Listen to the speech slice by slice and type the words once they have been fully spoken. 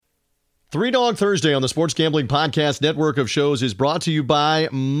Three Dog Thursday on the Sports Gambling Podcast network of shows is brought to you by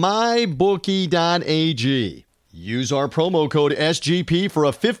MyBookie.ag. Use our promo code SGP for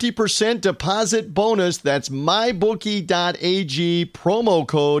a 50% deposit bonus. That's MyBookie.ag, promo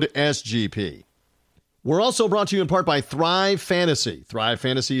code SGP. We're also brought to you in part by Thrive Fantasy. Thrive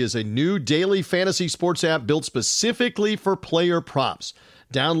Fantasy is a new daily fantasy sports app built specifically for player props.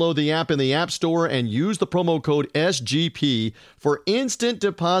 Download the app in the App Store and use the promo code SGP for instant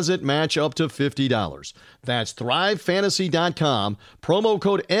deposit match up to $50. That's thrivefantasy.com, promo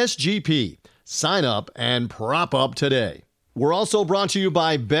code SGP. Sign up and prop up today. We're also brought to you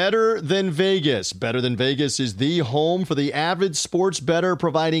by Better Than Vegas. Better Than Vegas is the home for the avid sports bettor,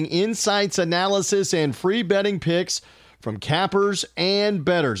 providing insights, analysis, and free betting picks from cappers and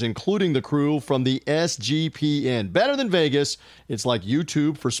bettors, including the crew from the SGPN. Better Than Vegas, it's like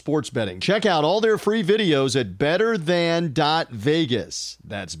YouTube for sports betting. Check out all their free videos at betterthan.vegas.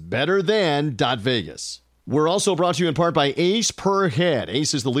 That's betterthan.vegas. We're also brought to you in part by Ace Per Head.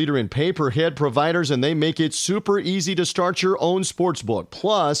 Ace is the leader in pay-per-head providers, and they make it super easy to start your own sportsbook.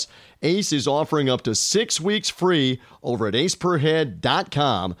 Plus, Ace is offering up to 6 weeks free over at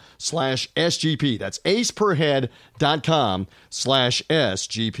aceperhead.com/SGP. That's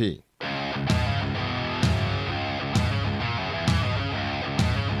aceperhead.com/SGP.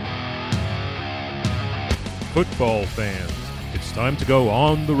 Football fans, it's time to go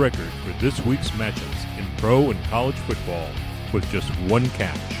on the record for this week's matchups in pro and college football with just one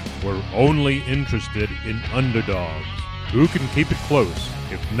catch. We're only interested in underdogs. Who can keep it close,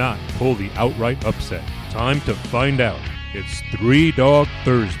 if not pull the outright upset? Time to find out. It's Three Dog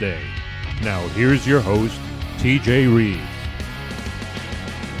Thursday. Now here's your host, TJ Reeves.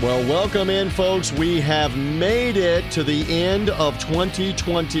 Well, welcome in, folks. We have made it to the end of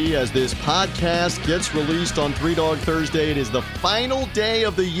 2020 as this podcast gets released on Three Dog Thursday. It is the final day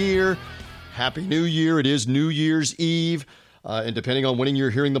of the year. Happy New Year. It is New Year's Eve. And depending on when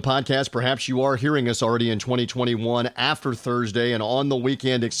you're hearing the podcast, perhaps you are hearing us already in 2021 after Thursday and on the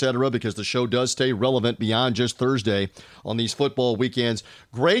weekend, etc., because the show does stay relevant beyond just Thursday on these football weekends.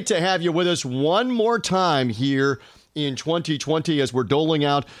 Great to have you with us one more time here in 2020 as we're doling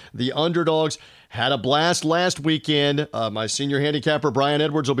out the underdogs. Had a blast last weekend. My senior handicapper, Brian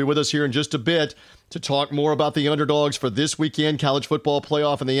Edwards, will be with us here in just a bit to talk more about the underdogs for this weekend, college football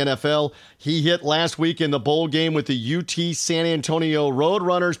playoff in the NFL. He hit last week in the bowl game with the UT San Antonio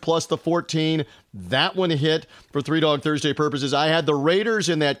Roadrunners plus the 14. That one hit for Three Dog Thursday purposes. I had the Raiders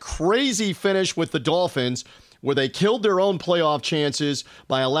in that crazy finish with the Dolphins, where they killed their own playoff chances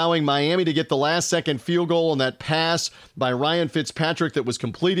by allowing Miami to get the last-second field goal on that pass by Ryan Fitzpatrick that was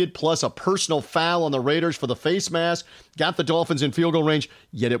completed, plus a personal foul on the Raiders for the face mask. Got the Dolphins in field goal range,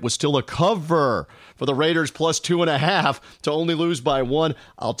 yet it was still a cover for the Raiders plus 2.5 to only lose by 1.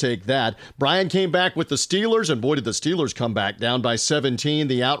 I'll take that. Brian came back with the Steelers, and boy, did the Steelers come back down by 17.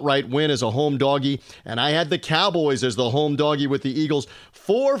 The outright win as a home doggy, and I had the Cowboys as the home doggy with the Eagles.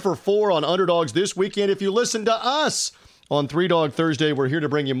 4 for 4 on underdogs this weekend. If you listen to us on Three Dog Thursday, we're here to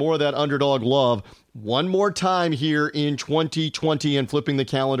bring you more of that underdog love one more time here in 2020 and flipping the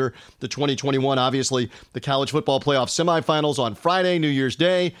calendar to 2021. Obviously, the college football playoff semifinals on Friday, New Year's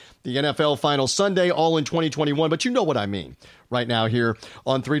Day, the NFL finals Sunday, all in 2021. But you know what I mean right now here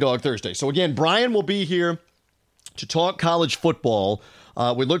on Three Dog Thursday. So again, Brian will be here to talk college football.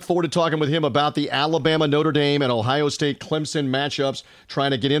 We look forward to talking with him about the Alabama, Notre Dame, and Ohio State Clemson matchups,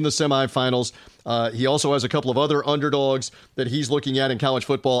 trying to get in the semifinals. He also has a couple of other underdogs that he's looking at in college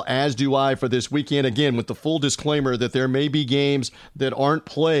football, as do I, for this weekend. Again, with the full disclaimer that there may be games that aren't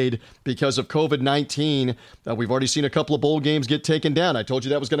played because of COVID-19. We've already seen a couple of bowl games get taken down. I told you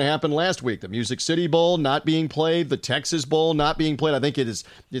that was going to happen last week. The Music City Bowl not being played, the Texas Bowl not being played. I think it's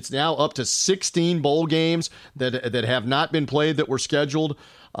now up to 16 bowl games that have not been played that were scheduled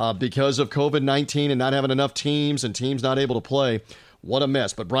because of COVID-19 and not having enough teams and teams not able to play. What a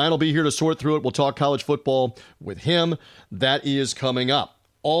mess. But Brian will be here to sort through it. We'll talk college football with him. That is coming up.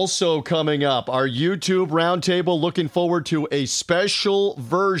 Also coming up, our YouTube roundtable, looking forward to a special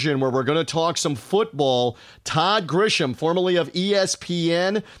version where we're going to talk some football. Todd Grisham, formerly of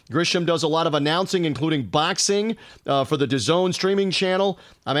ESPN. Grisham does a lot of announcing, including boxing for the DAZN streaming channel.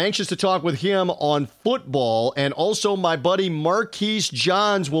 I'm anxious to talk with him on football, and also my buddy Marquise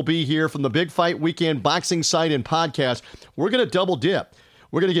Johns will be here from the Big Fight Weekend boxing site and podcast. We're going to double dip.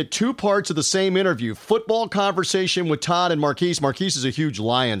 We're going to get two parts of the same interview. Football conversation with Todd and Marquise. Marquise is a huge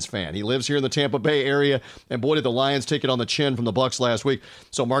Lions fan. He lives here in the Tampa Bay area, and boy, did the Lions take it on the chin from the Bucs last week.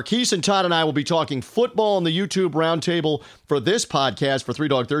 So Marquise and Todd and I will be talking football on the YouTube roundtable for this podcast for Three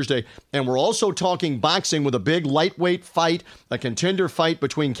Dog Thursday, and we're also talking boxing with a big lightweight fight, a contender fight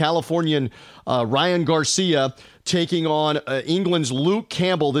between Californian Ryan Garcia taking on England's Luke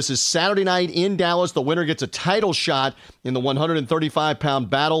Campbell. This is Saturday night in Dallas. The winner gets a title shot in the 135-pound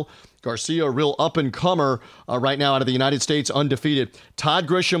battle. Garcia, a real up-and-comer right now out of the United States, undefeated. Todd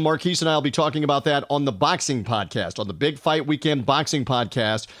Grisham, Marquise, and I will be talking about that on the boxing podcast, on the Big Fight Weekend boxing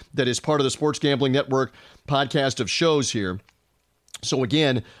podcast that is part of the Sports Gambling Network podcast of shows here. So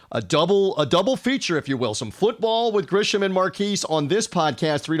again, a double feature, if you will. Some football with Grisham and Marquise on this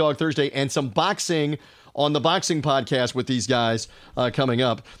podcast, Three Dog Thursday, and some boxing on the boxing podcast with these guys coming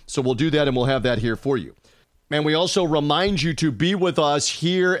up. So we'll do that, and we'll have that here for you. And we also remind you to be with us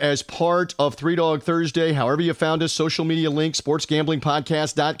here as part of Three Dog Thursday. However you found us, social media link,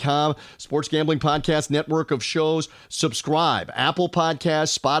 sportsgamblingpodcast.com, Sports Gambling Podcast network of shows. Subscribe. Apple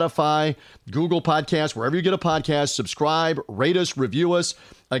Podcasts, Spotify, Google Podcasts, wherever you get a podcast, subscribe, rate us, review us.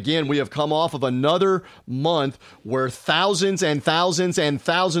 Again, we have come off of another month where thousands and thousands and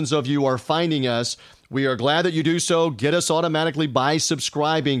thousands of you are finding us. We are glad that you do so. Get us automatically by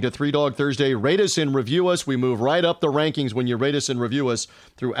subscribing to Three Dog Thursday. Rate us and review us. We move right up the rankings when you rate us and review us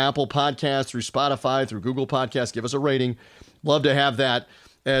through Apple Podcasts, through Spotify, through Google Podcasts. Give us a rating. Love to have that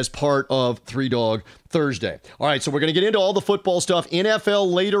as part of Three Dog Thursday. All right, so we're going to get into all the football stuff.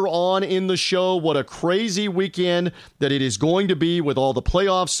 NFL later on in the show. What a crazy weekend that it is going to be with all the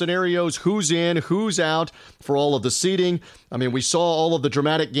playoff scenarios, who's in, who's out for all of the seeding. I mean, we saw all of the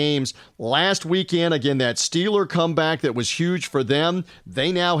dramatic games last weekend. Again, that Steeler comeback that was huge for them.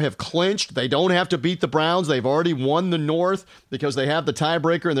 They now have clinched. They don't have to beat the Browns. They've already won the North because they have the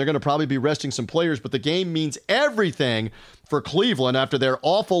tiebreaker, and they're going to probably be resting some players. But the game means everything for Cleveland after their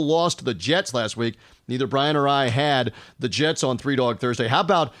awful loss to the Jets last week. Neither Brian or I had the Jets on Three Dog Thursday. How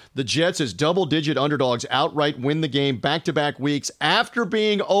about the Jets as double-digit underdogs outright win the game back-to-back weeks after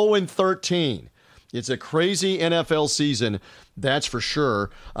being 0-13? It's a crazy NFL season, that's for sure.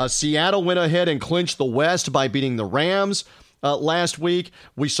 Seattle went ahead and clinched the West by beating the Rams last week.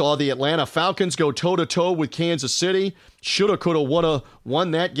 We saw the Atlanta Falcons go toe-to-toe with Kansas City. Shoulda, coulda, woulda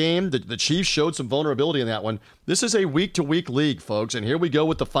won that game. The Chiefs showed some vulnerability in that one. This is a week-to-week league, folks, and here we go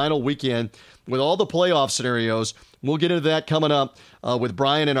with the final weekend with all the playoff scenarios. We'll get into that coming up with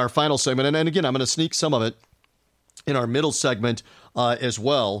Brian in our final segment. And again, I'm going to sneak some of it in our middle segment as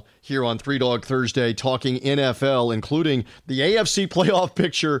well here on Three Dog Thursday, talking NFL, including the AFC playoff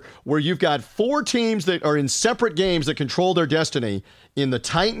picture where you've got four teams that are in separate games that control their destiny in the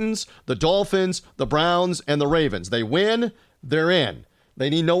Titans, the Dolphins, the Browns, and the Ravens. They win, they're in. They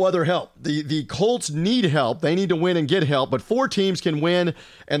need no other help. The Colts need help. They need to win and get help, but four teams can win,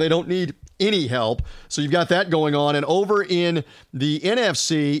 and they don't need any help. So you've got that going on. And over in the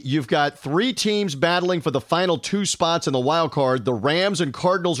NFC, you've got three teams battling for the final two spots in the wild card. The Rams and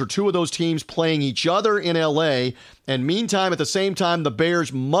Cardinals are two of those teams playing each other in L.A., and meantime, at the same time, the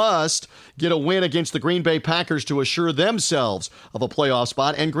Bears must get a win against the Green Bay Packers to assure themselves of a playoff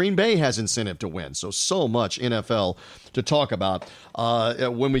spot, and Green Bay has incentive to win. So much NFL to talk about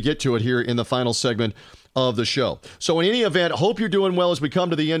when we get to it here in the final segment of the show. So in any event, hope you're doing well as we come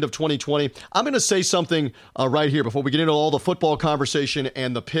to the end of 2020. I'm going to say something right here before we get into all the football conversation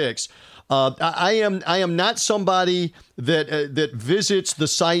and the picks. I am not somebody that visits the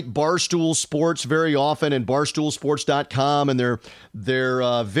site Barstool Sports very often, and barstoolsports.com and their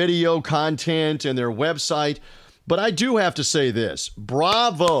video content and their website. But I do have to say this.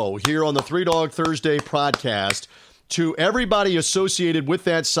 Bravo here on the Three Dog Thursday podcast to everybody associated with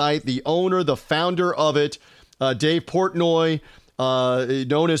that site, the owner, the founder of it, Dave Portnoy,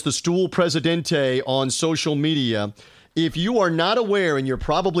 known as the Stool Presidente on social media. If you are not aware, and you're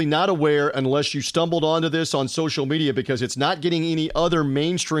probably not aware unless you stumbled onto this on social media because it's not getting any other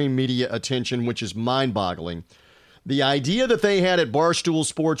mainstream media attention, which is mind-boggling. The idea that they had at Barstool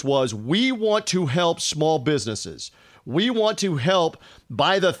Sports was, we want to help small businesses. We want to help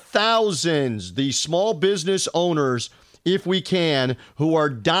by the thousands, the small business owners, if we can, who are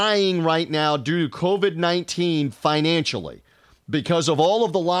dying right now due to COVID-19 financially. Because of all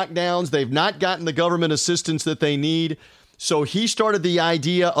of the lockdowns, they've not gotten the government assistance that they need. So he started the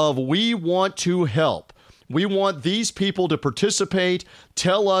idea of, we want to help. We want these people to participate,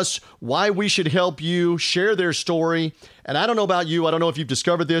 tell us why we should help you, share their story. And I don't know about you, I don't know if you've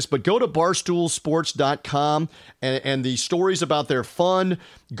discovered this, but go to barstoolsports.com and the stories about their fund.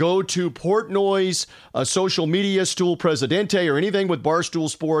 Go to Portnoy's social media, Stool Presidente, or anything with Barstool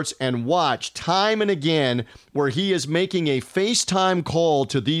Sports, and watch time and again where he is making a FaceTime call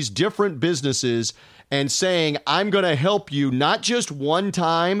to these different businesses and saying, I'm going to help you, not just one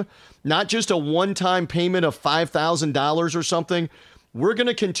time, not just a one-time payment of $5,000 or something. We're going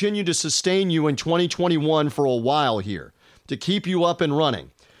to continue to sustain you in 2021 for a while here to keep you up and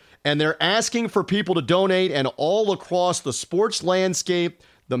running. And they're asking for people to donate, and all across the sports landscape,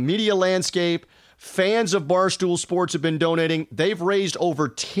 the media landscape, fans of Barstool Sports have been donating. They've raised over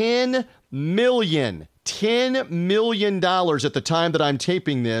 $10 million at the time that I'm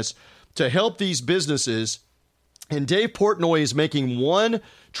taping this to help these businesses. And Dave Portnoy is making one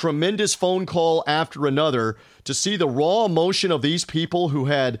tremendous phone call after another to see the raw emotion of these people who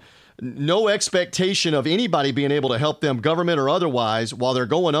had no expectation of anybody being able to help them, government or otherwise, while they're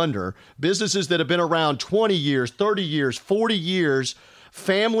going under. Businesses that have been around 20 years, 30 years, 40 years,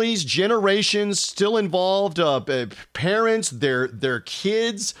 families, generations still involved, parents, their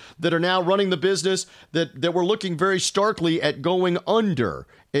kids that are now running the business that were looking very starkly at going under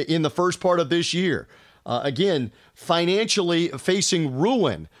in the first part of this year. Again, financially facing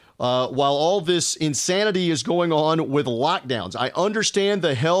ruin while all this insanity is going on with lockdowns. I understand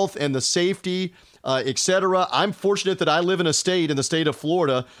the health and the safety, etc. I'm fortunate that I live in the state of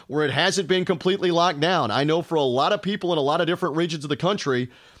Florida, where it hasn't been completely locked down. I know for a lot of people in a lot of different regions of the country,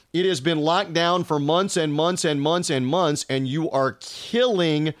 it has been locked down for months and months and months and months, and you are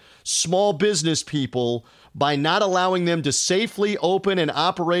killing small business people by not allowing them to safely open and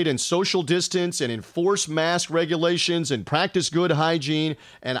operate and social distance and enforce mask regulations and practice good hygiene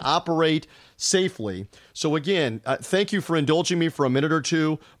and operate safely. So again, thank you for indulging me for a minute or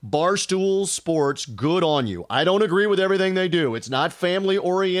two. Barstool Sports, good on you. I don't agree with everything they do. It's not family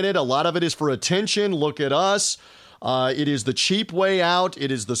oriented. A lot of it is for attention. Look at us. It is the cheap way out. It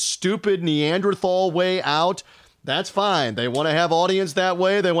is the stupid Neanderthal way out. That's fine. They want to have audience that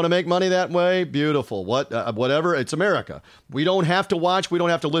way. They want to make money that way. Beautiful. Whatever. It's America. We don't have to watch. We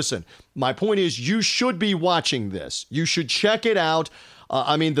don't have to listen. My point is, you should be watching this. You should check it out.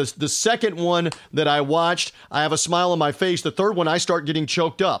 The second one that I watched, I have a smile on my face. The third one, I start getting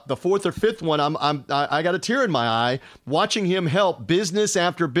choked up. The fourth or fifth one, I got a tear in my eye watching him help business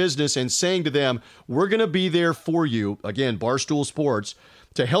after business and saying to them, we're going to be there for you. Again, Barstool Sports,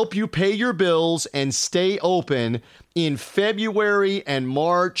 to help you pay your bills and stay open in February and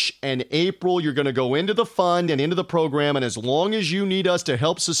March and April. You're going to go into the fund and into the program, and as long as you need us to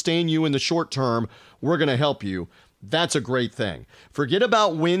help sustain you in the short term, we're going to help you. That's a great thing. Forget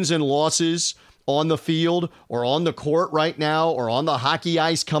about wins and losses on the field or on the court right now or on the hockey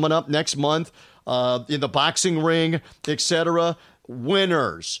ice coming up next month, in the boxing ring, etc.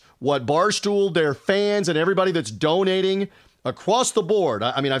 Winners. What Barstool, their fans, and everybody that's donating across the board.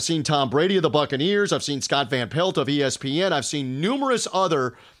 I mean, I've seen Tom Brady of the Buccaneers. I've seen Scott Van Pelt of ESPN. I've seen numerous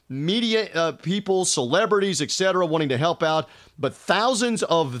other media people, celebrities, etc., wanting to help out. But thousands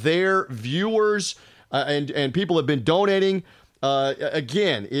of their viewers and people have been donating.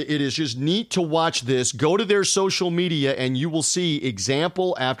 Again, it is just neat to watch this. Go to their social media and you will see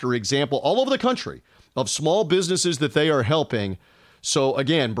example after example all over the country of small businesses that they are helping. So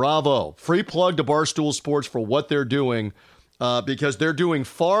again, bravo. Free plug to Barstool Sports for what they're doing. Because they're doing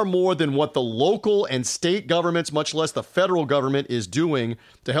far more than what the local and state governments, much less the federal government, is doing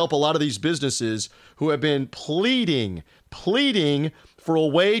to help a lot of these businesses who have been pleading for a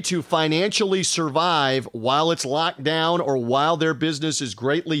way to financially survive while it's locked down or while their business is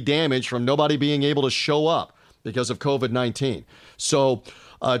greatly damaged from nobody being able to show up because of COVID-19. So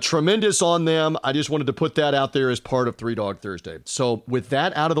tremendous on them. I just wanted to put that out there as part of Three Dog Thursday. So with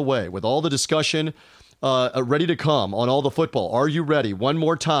that out of the way, with all the discussion ready to come on all the football. Are you ready? One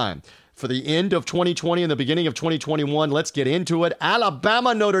more time. For the end of 2020 and the beginning of 2021, let's get into it.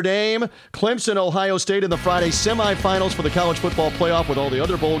 Alabama, Notre Dame, Clemson, Ohio State in the Friday semifinals for the college football playoff with all the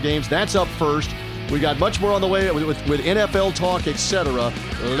other bowl games. That's up first. We got much more on the way with NFL talk, etc.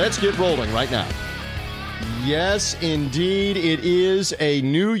 Let's get rolling right now. Yes, indeed. It is a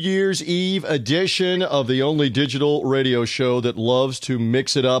New Year's Eve edition of the only digital radio show that loves to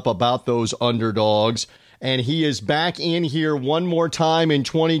mix it up about those underdogs. and he is back in here one more time in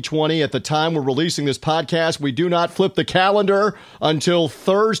 2020. At the time we're releasing this podcast, we do not flip the calendar until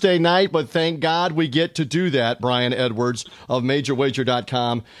Thursday night, but thank God we get to do that, Brian Edwards of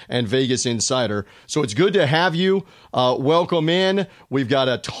MajorWager.com and Vegas Insider. So it's good to have you. Welcome in. We've got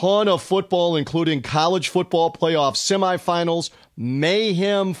a ton of football, including college football playoff semifinals,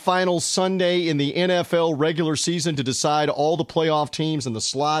 mayhem final Sunday in the NFL regular season to decide all the playoff teams and the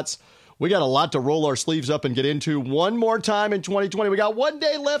slots. We got a lot to roll our sleeves up and get into one more time in 2020. We got 1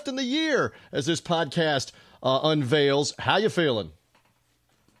 day left in the year as this podcast unveils. How you feeling?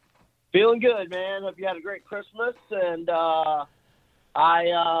 Feeling good, man. Hope you had a great Christmas. And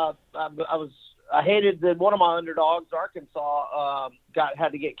I hated that one of my underdogs, Arkansas, had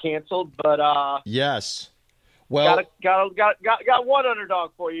to get canceled. But yes. Well, got one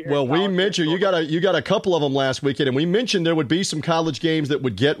underdog for you here. Well, we mentioned you got a couple of them last weekend, and we mentioned there would be some college games that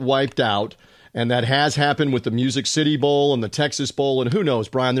would get wiped out, and that has happened with the Music City Bowl and the Texas Bowl, and who knows,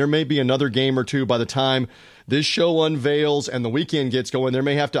 Brian, there may be another game or two by the time this show unveils and the weekend gets going. There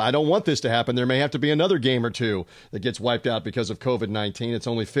may have to, I don't want this to happen, there may have to be another game or two that gets wiped out because of COVID-19. It's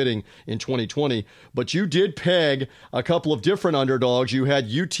only fitting in 2020. But you did peg a couple of different underdogs. You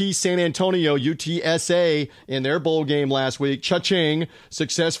had UT San Antonio, UTSA in their bowl game last week. Cha-ching,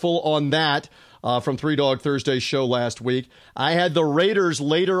 successful on that. From Three Dog Thursday's show last week. I had the Raiders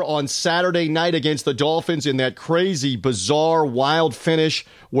later on Saturday night against the Dolphins in that crazy, bizarre, wild finish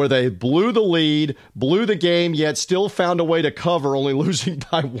where they blew the lead, blew the game, yet still found a way to cover, only losing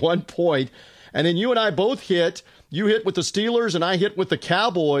by 1 point. And then you and I both hit. You hit with the Steelers and I hit with the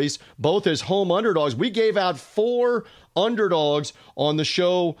Cowboys, both as home underdogs. We gave out 4 underdogs on the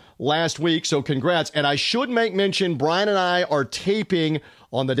show last week, so congrats. And I should make mention, Brian and I are taping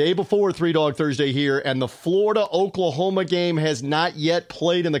on the day before Three Dog Thursday here, and the Florida-Oklahoma game has not yet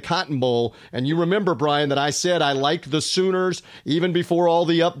played in the Cotton Bowl. And you remember, Brian, that I said I liked the Sooners even before all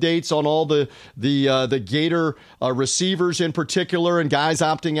the updates on all the Gator receivers in particular and guys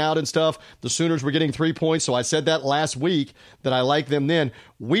opting out and stuff. The Sooners were getting 3 points, so I said that last week that I liked them then.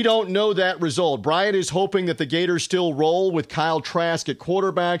 We don't know that result. Brian is hoping that the Gators still roll with Kyle Trask at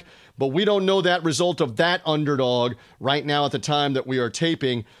quarterback, but we don't know that result of that underdog right now at the time that we are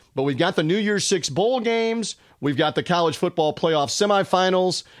taping. But we've got the New Year's Six bowl games. We've got the college football playoff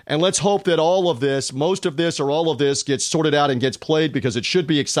semifinals. And let's hope that all of this, most of this or all of this gets sorted out and gets played, because it should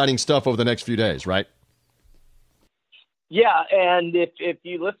be exciting stuff over the next few days, right? Yeah, and if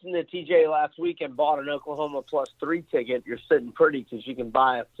you listened to TJ last week and bought an Oklahoma +3 ticket, you're sitting pretty, because you can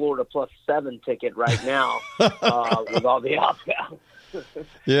buy a Florida +7 ticket right now with all the opt-outs.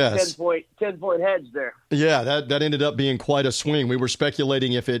 Yes. 10 point hedge there. Yeah, that ended up being quite a swing. We were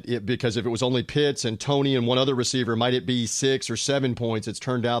speculating because if it was only Pitts and Tony and one other receiver, might it be 6 or 7 points? It's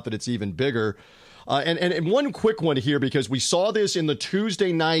turned out that it's even bigger. And one quick one here, because we saw this in the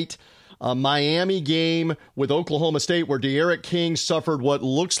Tuesday night Miami game with Oklahoma State, where D'Eriq King suffered what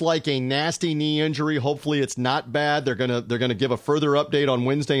looks like a nasty knee injury. Hopefully it's not bad. They're gonna give a further update on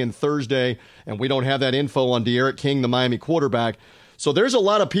Wednesday and Thursday, and we don't have that info on D'Eriq King, the Miami quarterback. So there's a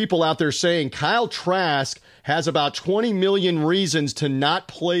lot of people out there saying Kyle Trask has about 20 million reasons to not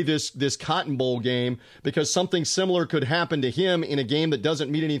play this Cotton Bowl game, because something similar could happen to him in a game that doesn't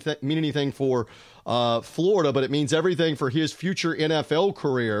mean anything for Florida, but it means everything for his future NFL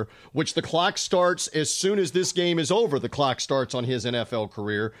career, which the clock starts as soon as this game is over. The clock starts on his NFL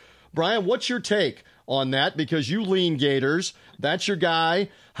career. Brian, what's your take on that? Because you lean Gators. That's your guy.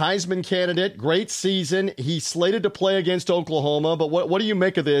 Heisman candidate. Great season. He's slated to play against Oklahoma. But what do you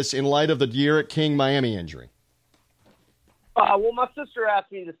make of this in light of the D'Eriq King Miami injury? Well, my sister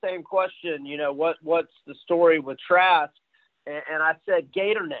asked me the same question. You know, what's the story with Trask? And I said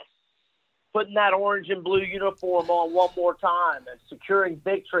Gatorness. Putting that orange and blue uniform on one more time and securing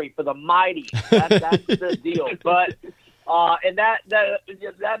victory for the mighty. That's the deal. But and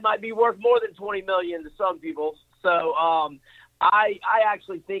that might be worth more than $20 million to some people. So I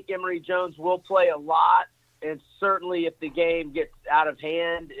actually think Emory Jones will play a lot, and certainly if the game gets out of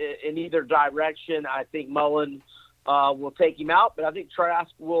hand in either direction, I think Mullen will take him out. But I think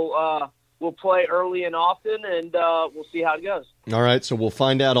Trask will play early and often, and we'll see how it goes. All right, so we'll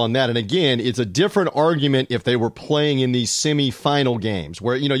find out on that. And again, it's a different argument if they were playing in these semifinal games,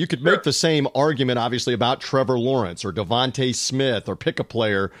 where, you know, you could make the same argument, obviously, about Trevor Lawrence or Devontae Smith, or pick a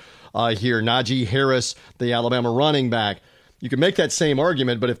player here, Najee Harris, the Alabama running back. You can make that same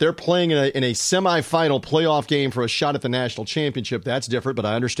argument, but if they're playing in a semifinal playoff game for a shot at the national championship, that's different. But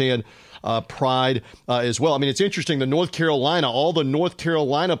I understand pride as well. I mean, it's interesting. All the North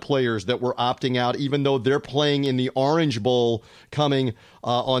Carolina players that were opting out, even though they're playing in the Orange Bowl coming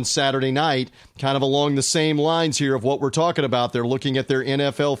on Saturday night, kind of along the same lines here of what we're talking about. They're looking at their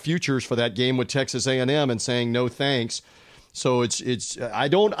NFL futures for that game with Texas A&M and saying no thanks. So I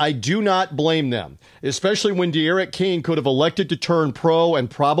do not blame them, especially when D'Eriq King could have elected to turn pro and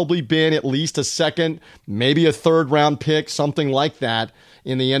probably been at least a second, maybe a third round pick, something like that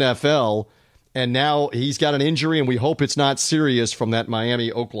in the NFL. And now he's got an injury, and we hope it's not serious from that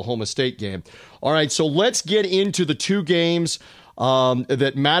Miami-Oklahoma State game. All right, so let's get into the two games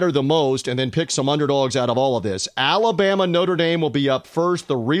that matter the most and then pick some underdogs out of all of this. Alabama-Notre Dame will be up first.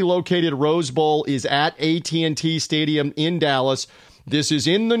 The relocated Rose Bowl is at AT&T Stadium in Dallas. This is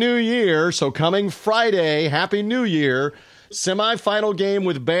in the new year, so coming Friday, Happy New Year. Semifinal game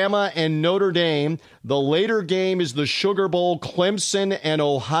with Bama and Notre Dame. The later game is the Sugar Bowl, Clemson and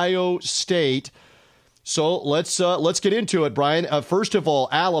Ohio State. So let's get into it, Brian. First of all,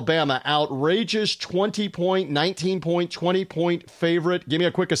 Alabama, outrageous 20-point, 19-point, 20-point favorite. Give me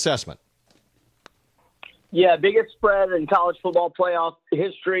a quick assessment. Yeah, biggest spread in college football playoff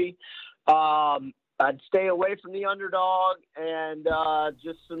history. I'd stay away from the underdog, and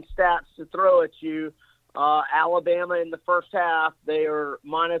just some stats to throw at you. Alabama in the first half, they are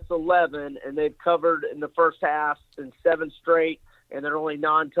minus 11, and they've covered in the first half in 7 straight. And their only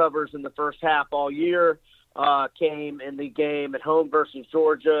non-covers in the first half all year came in the game at home versus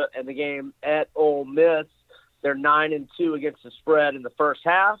Georgia and the game at Ole Miss. They're 9-2 against the spread in the first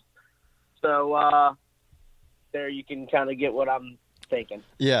half. So there you can kind of get what I'm thinking.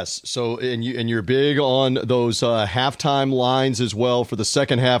 Yes. So and you're big on those halftime lines as well for the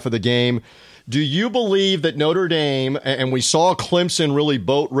second half of the game. Do you believe that Notre Dame, and we saw Clemson really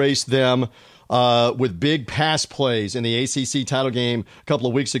boat race them with big pass plays in the ACC title game a couple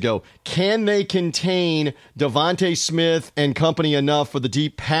of weeks ago, can they contain Devontae Smith and company enough for the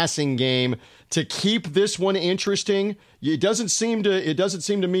deep passing game to keep this one interesting? It doesn't seem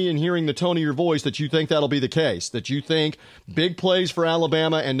to me, in hearing the tone of your voice, that you think that'll be the case, that you think big plays for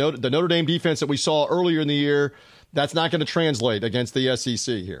Alabama and the Notre Dame defense that we saw earlier in the year, that's not going to translate against the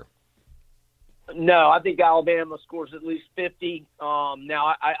SEC here. No, I think Alabama scores at least 50.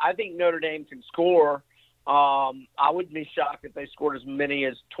 Now, I think Notre Dame can score. I wouldn't be shocked if they scored as many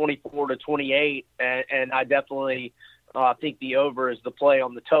as 24 to 28, and I definitely think the over is the play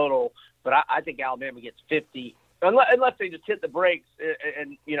on the total. But I think Alabama gets 50, unless they just hit the brakes,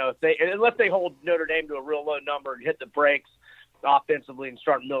 and unless they hold Notre Dame to a real low number and hit the brakes offensively and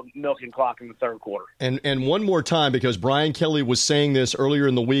start milking clock in the third quarter. And one more time, because Brian Kelly was saying this earlier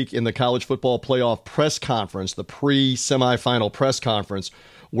in the week in the college football playoff press conference, the pre-semifinal press conference,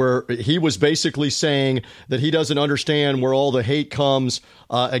 where he was basically saying that he doesn't understand where all the hate comes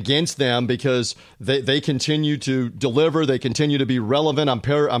against them, because they continue to deliver, they continue to be relevant. I'm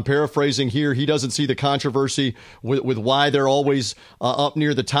paraphrasing here. He doesn't see the controversy with why they're always up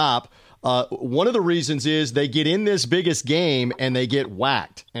near the top. One of the reasons is they get in this biggest game and they get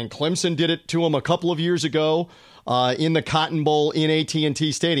whacked. And Clemson did it to them a couple of years ago in the Cotton Bowl in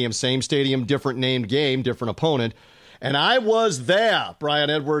AT&T Stadium. Same stadium, different named game, different opponent. And I was there, Brian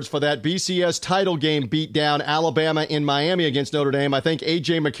Edwards, for that BCS title game beat down Alabama in Miami against Notre Dame. I think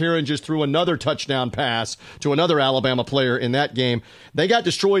A.J. McCarron just threw another touchdown pass to another Alabama player in that game. They got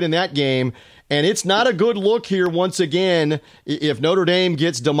destroyed in that game. And it's not a good look here once again if Notre Dame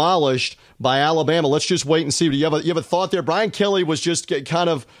gets demolished by Alabama. Let's just wait and see. Do you have a thought there? Brian Kelly was just kind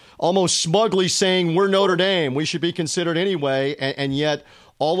of almost smugly saying, we're Notre Dame, we should be considered anyway. And yet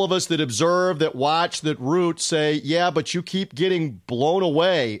all of us that observe, that watch, that root say, yeah, but you keep getting blown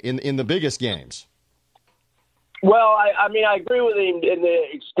away in the biggest games. Well, I mean, I agree with him in the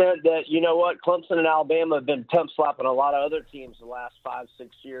extent that, you know what, Clemson and Alabama have been temp slapping a lot of other teams the last 5-6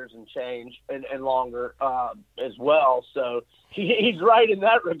 years and change and longer as well. So he's right in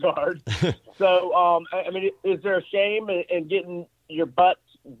that regard. So, I mean, is there a shame in getting your butt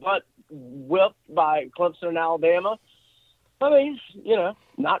whipped by Clemson and Alabama? I mean,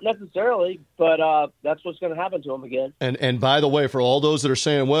 not necessarily, but that's what's going to happen to them again. And by the way, for all those that are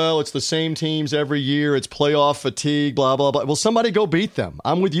saying, well, it's the same teams every year, it's playoff fatigue, blah, blah, blah. Well, somebody go beat them.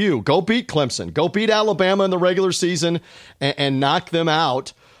 I'm with you. Go beat Clemson. Go beat Alabama in the regular season and knock them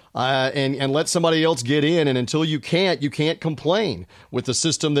out and let somebody else get in. And until you can't complain with the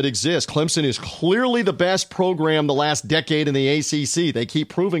system that exists. Clemson is clearly the best program the last decade in the ACC. They keep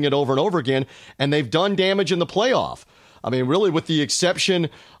proving it over and over again, and they've done damage in the playoff. I mean, really, with the exception,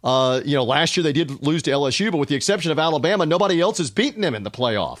 last year they did lose to LSU, but with the exception of Alabama, nobody else has beaten them in the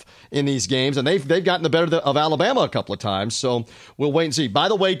playoff in these games, and they've gotten the better of Alabama a couple of times. So we'll wait and see. By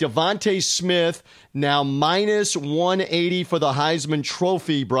the way, Devontae Smith now minus 180 for the Heisman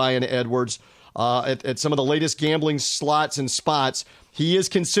Trophy. Brian Edwards at some of the latest gambling slots and spots. He is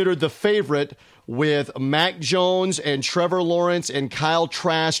considered the favorite, with Mac Jones and Trevor Lawrence and Kyle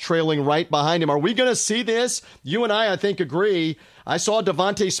Trask trailing right behind him. Are we going to see this? You and I think, agree. I saw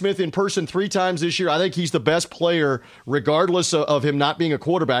Devontae Smith in person 3 times this year. I think he's the best player, regardless of him not being a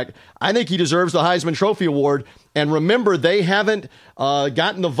quarterback. I think he deserves the Heisman Trophy Award. And remember, they haven't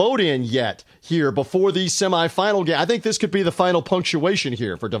gotten the vote in yet here before these semifinal games. I think this could be the final punctuation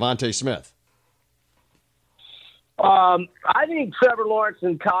here for Devontae Smith. I think Trevor Lawrence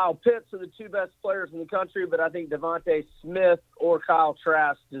and Kyle Pitts are the 2 best players in the country, but I think Devontae Smith or Kyle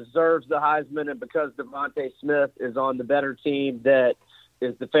Trask deserves the Heisman, and because Devontae Smith is on the better team that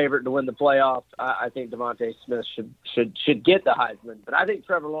is the favorite to win the playoff, I think Devontae Smith should get the Heisman. But I think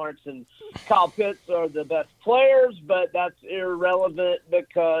Trevor Lawrence and Kyle Pitts are the best players, but that's irrelevant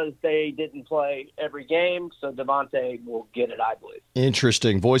because they didn't play every game, so Devontae will get it, I believe.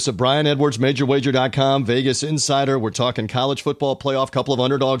 Interesting. Voice of Brian Edwards, MajorWager.com, Vegas Insider. We're talking college football playoff, couple of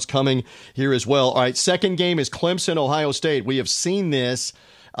underdogs coming here as well. All right, second game is Clemson, Ohio State. We have seen this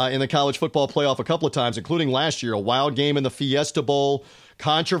in the college football playoff a couple of times, including last year, a wild game in the Fiesta Bowl.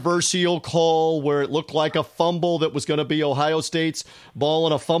 Controversial call where it looked like a fumble that was going to be Ohio State's ball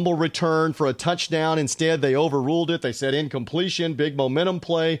on a fumble return for a touchdown. Instead, they overruled it. They said incompletion, big momentum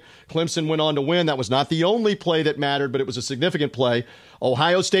play. Clemson went on to win. That was not the only play that mattered, but it was a significant play.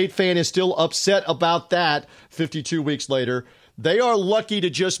 Ohio State fan is still upset about that 52 weeks later. They are lucky to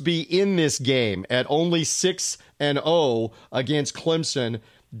just be in this game at only 6-0 against Clemson.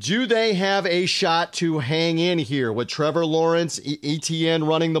 Do they have a shot to hang in here with Trevor Lawrence, ETN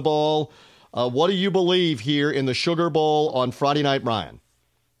running the ball? What do you believe here in the Sugar Bowl on Friday night, Brian?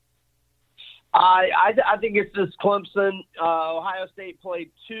 I think it's just Clemson. Ohio State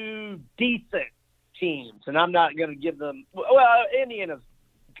played 2 decent teams, and I'm not going to give them – well, Indiana's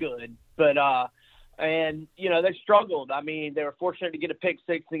good, but they struggled. I mean, they were fortunate to get a pick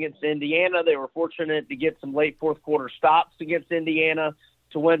 6 against Indiana. They were fortunate to get some late fourth quarter stops against Indiana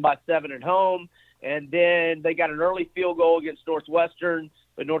to win by 7 at home. And then they got an early field goal against Northwestern,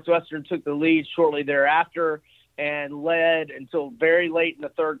 but Northwestern took the lead shortly thereafter and led until very late in the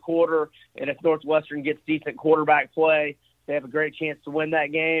third quarter. And if Northwestern gets decent quarterback play, they have a great chance to win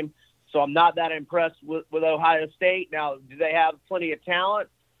that game. So I'm not that impressed with Ohio State. Now, do they have plenty of talent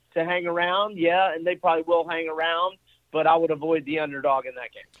to hang around? Yeah, and they probably will hang around, but I would avoid the underdog in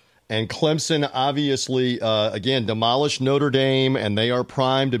that game. And Clemson obviously, again, demolished Notre Dame, and they are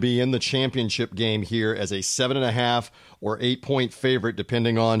primed to be in the championship game here as a 7.5 or 8-point favorite,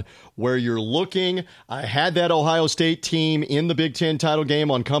 depending on where you're looking. I had that Ohio State team in the Big Ten title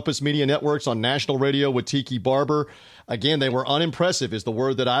game on Compass Media Networks on national radio with Tiki Barber. Again, they were unimpressive is the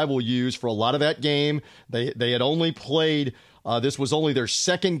word that I will use for a lot of that game. They had only played this was only their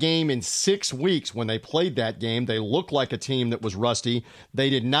second game in 6 weeks when they played that game. They looked like a team that was rusty. They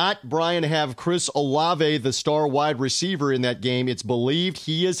did not, Brian, have Chris Olave, the star wide receiver, in that game. It's believed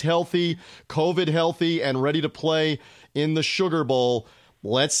he is healthy, COVID healthy, and ready to play in the Sugar Bowl.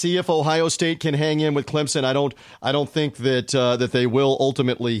 Let's see if Ohio State can hang in with Clemson. I don't think that they will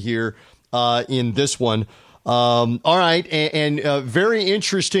ultimately here in this one. All right, and very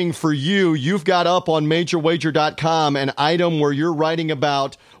interesting for you. You've got up on MajorWager.com an item where you're writing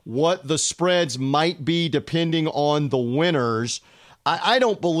about what the spreads might be depending on the winners. I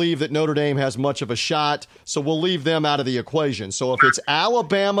don't believe that Notre Dame has much of a shot, so we'll leave them out of the equation. So if it's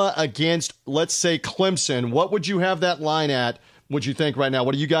Alabama against, let's say, Clemson, what would you have that line at, would you think right now?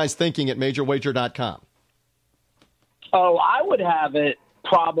 What are you guys thinking at MajorWager.com? Oh, I would have it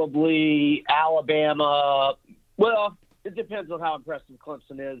probably Alabama. Well, it depends on how impressive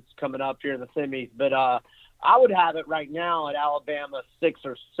Clemson is coming up here in the semis. But I would have it right now at Alabama 6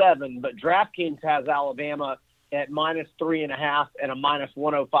 or 7. But DraftKings has Alabama at minus 3.5 and a minus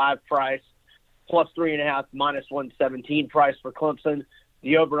 105 price, plus 3.5, minus 117 price for Clemson.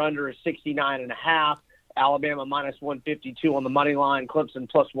 The over-under is 69.5. Alabama minus 152 on the money line. Clemson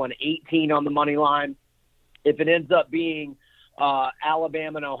plus 118 on the money line. If it ends up being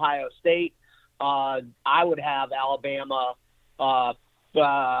Alabama and Ohio State, I would have Alabama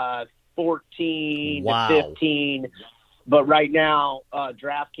 14 to 15. But right now,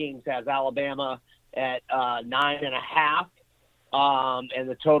 DraftKings has Alabama at 9.5. And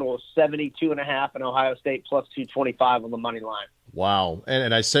the total is 72.5, and Ohio State plus 225 on the money line. Wow.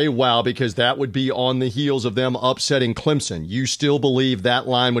 And I say wow because that would be on the heels of them upsetting Clemson. You still believe that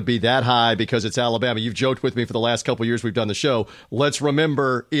line would be that high because it's Alabama. You've joked with me for the last couple of years we've done the show. Let's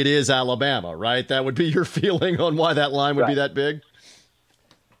remember it is Alabama, right? That would be your feeling on why that line would be that big?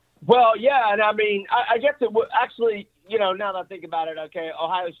 Well, yeah, and I mean, I guess it would actually, now that I think about it, okay,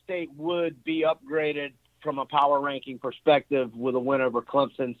 Ohio State would be upgraded from a power ranking perspective with a win over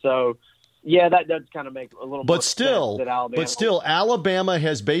Clemson. So, yeah, that does kind of make a little more sense that Alabama. But still, Alabama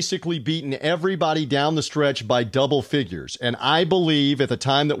has basically beaten everybody down the stretch by double figures. And I believe at the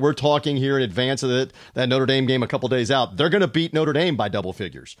time that we're talking here in advance of that Notre Dame game a couple days out, they're going to beat Notre Dame by double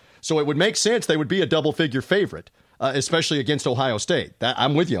figures. So it would make sense they would be a double-figure favorite, especially against Ohio State.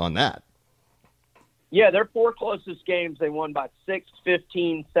 I'm with you on that. Yeah, their 4 closest games, they won by 6,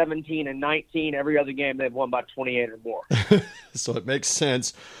 15, 17, and 19. Every other game, they've won by 28 or more. So it makes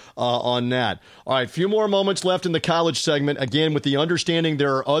sense on that. All right, a few more moments left in the college segment. Again, with the understanding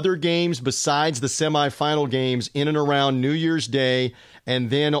there are other games besides the semifinal games in and around New Year's Day and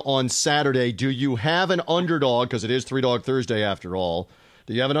then on Saturday. Do you have an underdog, because it is Three Dog Thursday after all,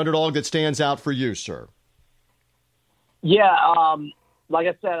 do you have an underdog that stands out for you, sir? Yeah, like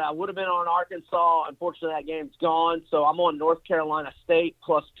I said, I would have been on Arkansas. Unfortunately, that game's gone. So I'm on North Carolina State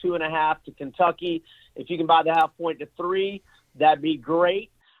plus 2.5 to Kentucky. If you can buy the 0.5 point to 3, that'd be great.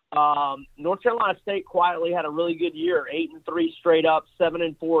 North Carolina State quietly had a really good year, 8-3 straight up,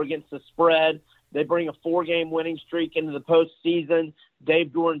 7-4 against the spread. They bring a 4-game winning streak into the postseason.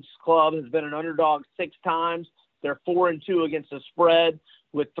 Dave Doeren's club has been an underdog 6 times. They're 4-2 against the spread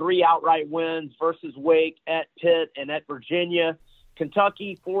with 3 outright wins versus Wake, at Pitt, and at Virginia.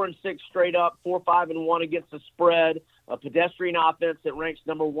 Kentucky, 4-6 straight up, 4-5-1 against the spread. A pedestrian offense that ranks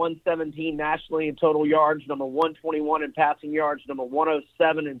number 117 nationally in total yards, number 121 in passing yards, number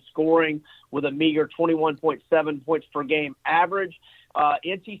 107 in scoring, with a meager 21.7 points per game average.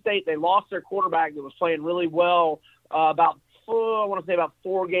 NC State, they lost their quarterback that was playing really well about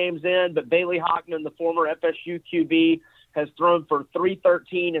 4 games in, but Bailey Hockman, the former FSU QB, has thrown for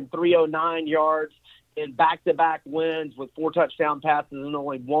 313 and 309 yards in back-to-back wins with 4 touchdown passes and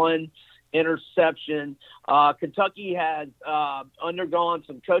only 1 interception. Kentucky has undergone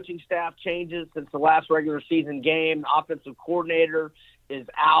some coaching staff changes since the last regular season game. The offensive coordinator is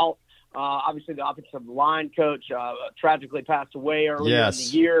out. Obviously, the offensive line coach tragically passed away earlier in the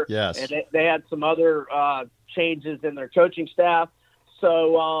year. Yes. And they had some other changes in their coaching staff.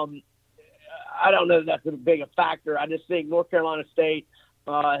 So I don't know if that's a big a factor. I just think North Carolina State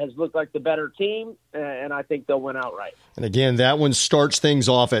has looked like the better team, and I think they'll win outright. And again, that one starts things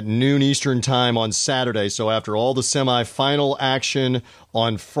off at noon Eastern time on Saturday. So after all the semifinal action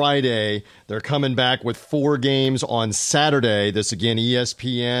on Friday, they're coming back with 4 games on Saturday. This, again,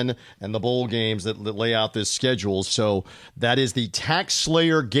 ESPN and the bowl games that lay out this schedule. So that is the Tax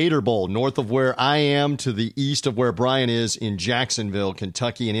Slayer Gator Bowl, north of where I am to the east of where Brian is in Jacksonville,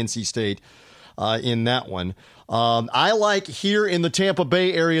 Kentucky, and NC State in that one. I like here in the Tampa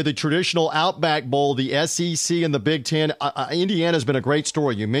Bay area, the traditional Outback Bowl, the SEC and the Big Ten. Indiana's been a great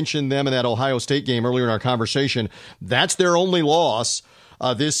story. You mentioned them in that Ohio State game earlier in our conversation. That's their only loss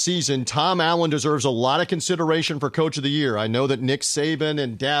this season. Tom Allen deserves a lot of consideration for Coach of the Year. I know that Nick Saban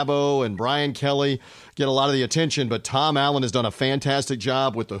and Dabo and Brian Kelly get a lot of the attention, but Tom Allen has done a fantastic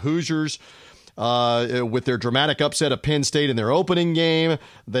job with the Hoosiers. With their dramatic upset of Penn State in their opening game.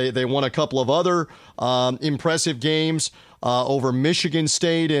 They won a couple of other impressive games over Michigan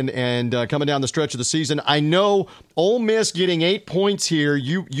State and coming down the stretch of the season. I know Ole Miss getting 8 points here.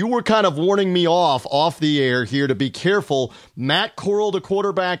 You were kind of warning me off the air here to be careful. Matt Corral, the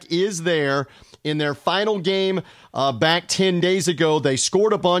quarterback, is there. In their final game back 10 days ago, they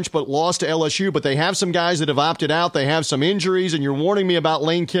scored a bunch but lost to LSU, but they have some guys that have opted out. They have some injuries, and you're warning me about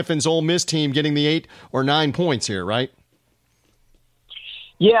Lane Kiffin's Ole Miss team getting the 8 or 9 points here, right?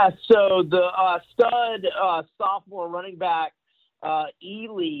 Yeah, so the stud sophomore running back,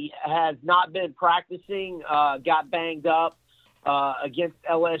 Ely, has not been practicing, got banged up against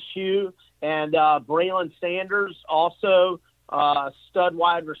LSU, and Braylon Sanders also stud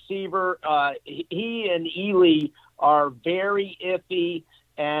wide receiver. He and Ely are very iffy,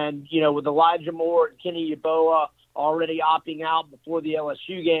 and with Elijah Moore and Kenny Yeboah already opting out before the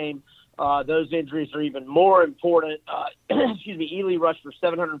LSU game, those injuries are even more important. Ely rushed for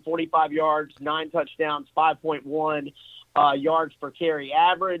 745 yards, 9 touchdowns, 5.1 yards per carry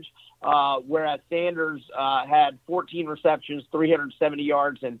average, whereas Sanders had 14 receptions, 370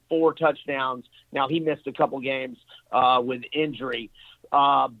 yards, and 4 touchdowns. Now, he missed a couple games with injury.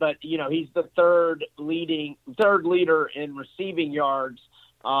 But, he's the third leader in receiving yards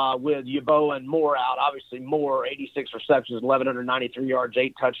with Yeboah and Moore out. Obviously, Moore, 86 receptions, 1,193 yards,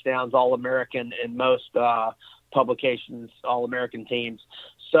 8 touchdowns, All-American in most publications, All-American teams.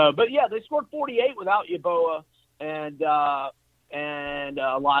 So, but yeah, they scored 48 without Yeboah and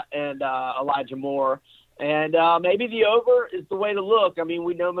Elijah Moore. And maybe the over is the way to look. I mean,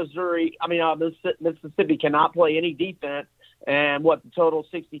 we know Mississippi cannot play any defense. And the total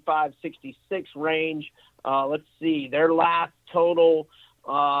 65-66 range. Let's see. Their last total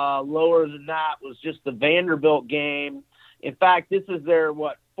lower than that was just the Vanderbilt game. In fact, this is their,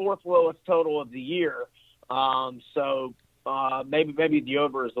 fourth lowest total of the year. So maybe the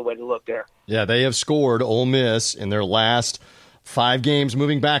over is the way to look there. Yeah, they have scored, Ole Miss, in their last 5 games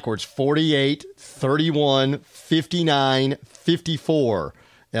moving backwards, 48, 31, 59, 54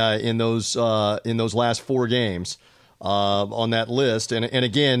 in those last 4 games on that list. And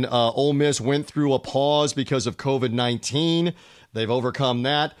again, Ole Miss went through a pause because of COVID-19. They've overcome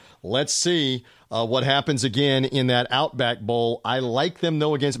that. Let's see what happens again in that Outback Bowl. I like them,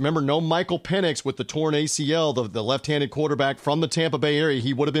 though, remember, no Michael Penix with the torn ACL, the left-handed quarterback from the Tampa Bay area.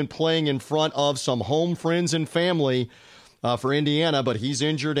 He would have been playing in front of some home friends and family for Indiana, but he's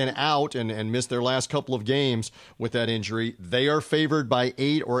injured and out and missed their last couple of games with that injury. They are favored by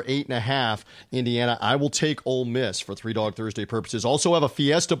 8 or 8.5. Indiana, I will take Ole Miss for Three Dog Thursday purposes. Also have a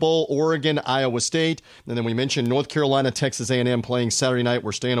Fiesta Bowl, Oregon, Iowa State. And then we mentioned North Carolina, Texas A&M playing Saturday night.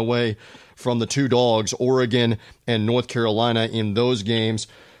 We're staying away from the 2 dogs, Oregon and North Carolina, in those games.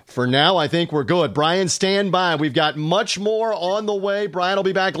 For now, I think we're good. Brian, stand by. We've got much more on the way. Brian will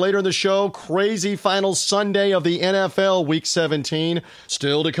be back later in the show. Crazy final Sunday of the NFL Week 17.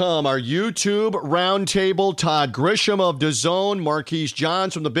 Still to come, our YouTube roundtable. Todd Grisham of DAZN, Marquise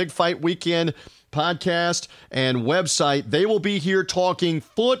Johns from the Big Fight Weekend podcast and website. They will be here talking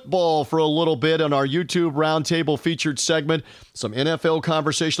football for a little bit on our YouTube roundtable featured segment. Some NFL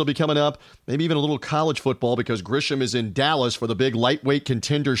conversation will be coming up, maybe even a little college football, because Grisham is in Dallas for the big lightweight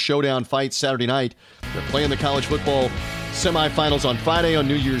contender showdown fight Saturday night. They're playing the college football semifinals on Friday on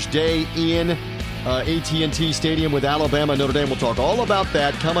New Year's Day in AT&T Stadium with Alabama, Notre Dame. We'll talk all about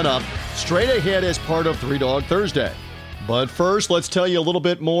that coming up straight ahead as part of Three Dog Thursday. But first, let's tell you a little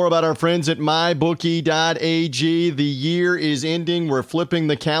bit more about our friends at MyBookie.ag. The year is ending. We're flipping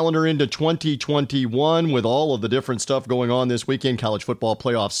the calendar into 2021 with all of the different stuff going on this weekend. College football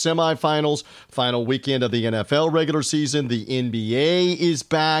playoff semifinals, final weekend of the NFL regular season. The NBA is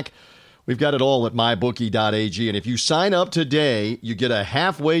back. We've got it all at MyBookie.ag. And if you sign up today, you get a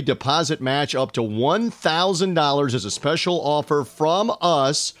halfway deposit match up to $1,000 as a special offer from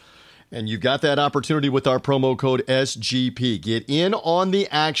us. And you've got that opportunity with our promo code SGP. Get in on the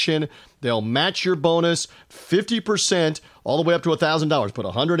action. They'll match your bonus 50% all the way up to $1,000. Put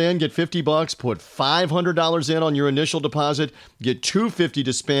 $100 in, get $50. Put $500 in on your initial deposit, get $250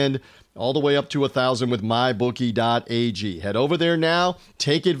 to spend, all the way up to $1,000 with MyBookie.ag. Head over there now,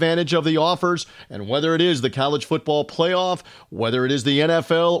 take advantage of the offers, and whether it is the college football playoff, whether it is the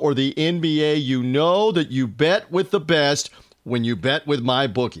NFL or the NBA, you know that you bet with the best when you bet with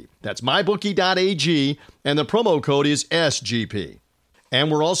MyBookie. That's MyBookie.ag, and the promo code is SGP. And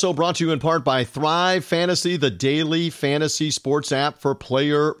we're also brought to you in part by Thrive Fantasy, the daily fantasy sports app for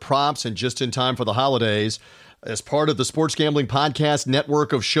player props, and just in time for the holidays. As part of the Sports Gambling Podcast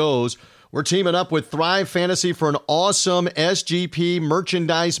network of shows, we're teaming up with Thrive Fantasy for an awesome SGP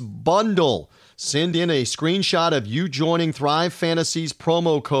merchandise bundle. Send in a screenshot of you joining Thrive Fantasy's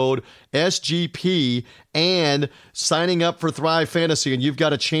promo code SGP and signing up for Thrive Fantasy, and you've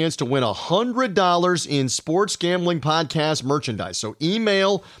got a chance to win $100 in Sports Gambling Podcast merchandise. So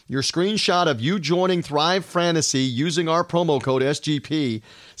email your screenshot of you joining Thrive Fantasy using our promo code SGP.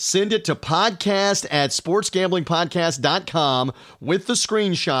 Send it to podcast@sportsgamblingpodcast.com with the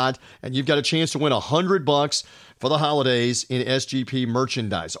screenshot, and you've got a chance to win $100 for the holidays in SGP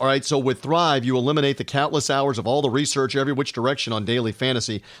merchandise. All right, so with Thrive, you eliminate the countless hours of all the research every which direction on daily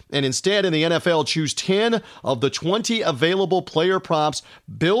fantasy, and instead in the NFL, choose 10 of the 20 available player props,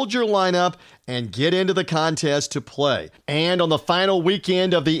 build your lineup, and get into the contest to play. And on the final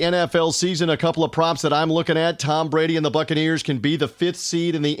weekend of the NFL season, a couple of props that I'm looking at. Tom Brady and the Buccaneers can be the 5th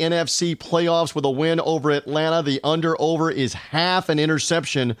seed in the NFC playoffs with a win over Atlanta. The under-over is half an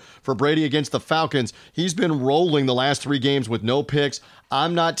interception for Brady against the Falcons. He's been rolling the last 3 games with no picks.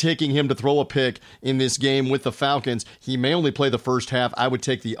 I'm not taking him to throw a pick in this game with the Falcons. He may only play the first half. I would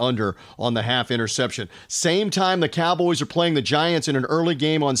take the under on the half interception. Same time, the Cowboys are playing the Giants in an early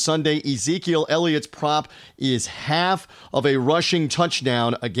game on Sunday. Ezekiel Elliott's prop is half of a rushing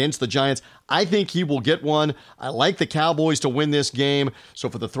touchdown against the Giants. I think he will get one. I like the Cowboys to win this game. So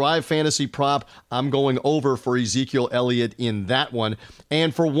for the Thrive Fantasy prop, I'm going over for Ezekiel Elliott in that one.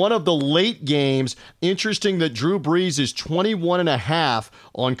 And for one of the late games, interesting that Drew Brees is 21.5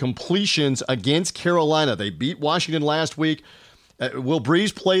 on completions against Carolina. They beat Washington last week. Will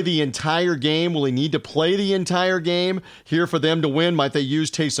Brees play the entire game? Will he need to play the entire game here for them to win? Might they use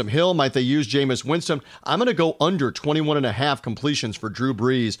Taysom Hill? Might they use Jameis Winston? I'm going to go under 21.5 completions for Drew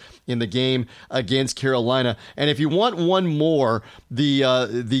Brees in the game against Carolina. And if you want one more,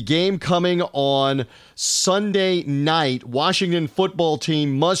 the game coming on Sunday night, Washington football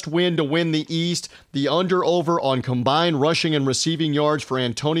team must win to win the East. The under-over on combined rushing and receiving yards for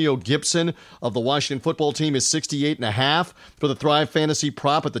Antonio Gibson of the Washington football team is 68.5 for the Thrive Fantasy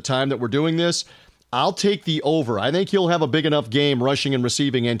prop at the time that we're doing this. I'll take the over. I think he'll have a big enough game rushing and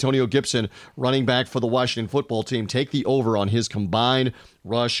receiving. Antonio Gibson, running back for the Washington football team, take the over on his combined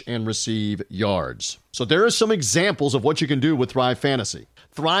rush and receive yards. So there are some examples of what you can do with Thrive Fantasy.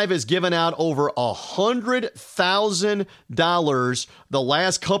 Thrive has given out over $100,000 the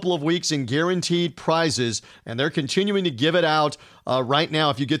last couple of weeks in guaranteed prizes, and they're continuing to give it out right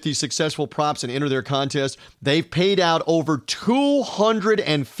now. If you get these successful props and enter their contest, they've paid out over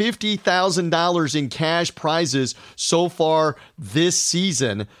 $250,000 in cash prizes so far this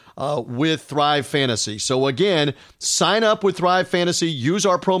season with Thrive Fantasy. So again, sign up with Thrive Fantasy, use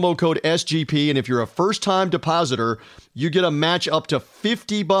our promo code SGP, and if you're a first-time depositor, you get a match up to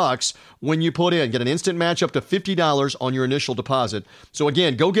 $50 when you put in. Get an instant match up to $50 on your initial deposit. So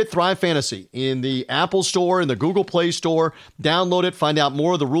again, go get Thrive Fantasy in the Apple Store, in the Google Play Store. Download it. Find out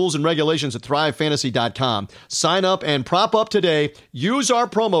more of the rules and regulations at thrivefantasy.com. Sign up and prop up today. Use our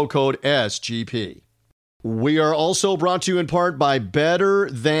promo code SGP. We are also brought to you in part by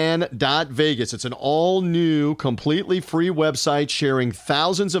BetterThan.Vegas. It's an all-new, completely free website sharing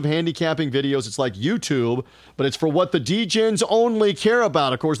thousands of handicapping videos. It's like YouTube, but it's for what the D-Gens only care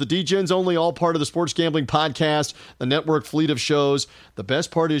about. Of course, the D-Gens only, all part of the Sports Gambling Podcast, the network fleet of shows. The best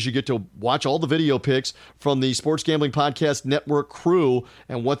part is you get to watch all the video picks from the Sports Gambling Podcast network crew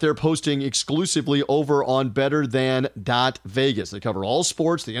and what they're posting exclusively over on BetterThan.Vegas. They cover all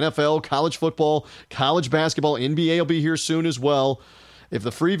sports, the NFL, college football, college basketball, NBA will be here soon as well. If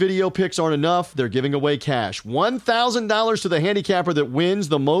the free video picks aren't enough, they're giving away cash. $1,000 to the handicapper that wins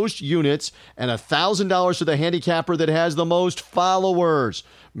the most units and $1,000 to the handicapper that has the most followers.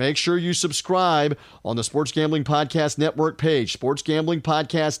 Make sure you subscribe on the Sports Gambling Podcast Network page,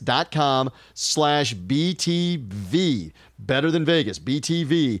 sportsgamblingpodcast.com/BTV. Better Than Vegas,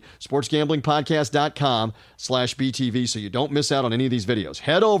 BTV, sportsgamblingpodcast.com/BTV, so you don't miss out on any of these videos.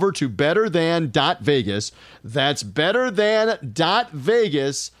 Head over to BetterThan.Vegas. That's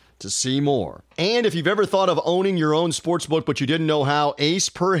BetterThan.Vegas to see more. And if you've ever thought of owning your own sportsbook but you didn't know how, Ace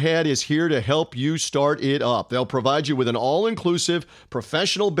Per Head is here to help you start it up. They'll provide you with an all-inclusive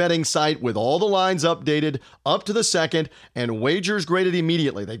professional betting site with all the lines updated up to the second and wagers graded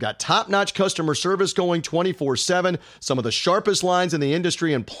immediately. They've got top-notch customer service going 24/7, some of the sharpest lines in the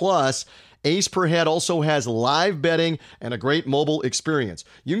industry, and plus, Ace Per Head also has live betting and a great mobile experience.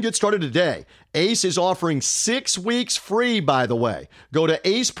 You can get started today. Ace is offering 6 weeks free, by the way. Go to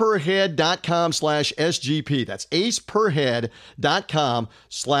aceperhead.com/SGP. That's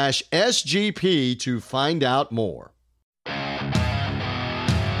aceperhead.com/SGP to find out more.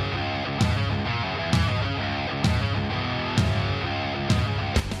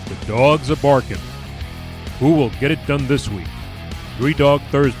 The dogs are barking. Who will get it done this week? Three Dog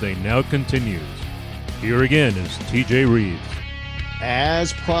Thursday now continues. Here again is TJ Reeves.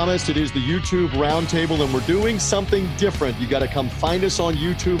 As promised, it is the YouTube Roundtable, and we're doing something different. You got to come find us on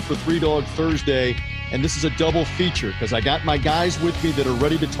YouTube for Three Dog Thursday, and this is a double feature because I got my guys with me that are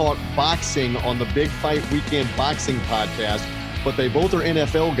ready to talk boxing on the Big Fight Weekend Boxing Podcast, but they both are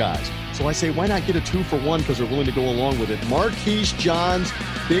NFL guys. So I say, why not get a 2-for-1 because they're willing to go along with it. Marquise Johns,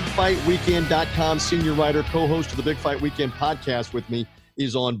 BigFightWeekend.com senior writer, co-host of the Big Fight Weekend podcast with me,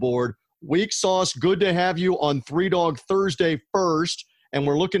 is on board. Weak Sauce, good to have you on Three Dog Thursday first, and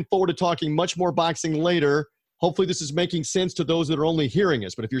we're looking forward to talking much more boxing later. Hopefully this is making sense to those that are only hearing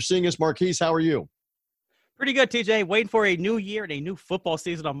us, but if you're seeing us, Marquise, how are you? Pretty good, TJ. Waiting for a new year and a new football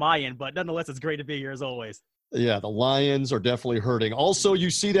season on my end, but nonetheless, it's great to be here as always. Yeah, the Lions are definitely hurting. Also,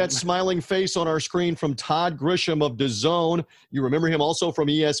 you see that smiling face on our screen from Todd Grisham of DAZN. You remember him also from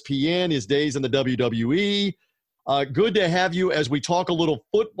ESPN, his days in the WWE. Good to have you as we talk a little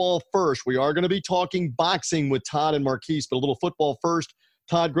football first. We are going to be talking boxing with Todd and Marquise, but a little football first.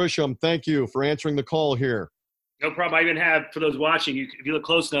 Todd Grisham, thank you for answering the call here. No problem. I even have, for those watching, if you look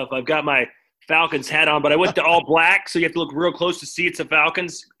close enough, I've got my Falcons hat on, but I went to all black, so you have to look real close to see it's a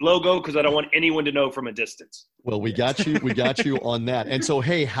Falcons logo because I don't want anyone to know from a distance. Well, we got you. We got you on that. And so,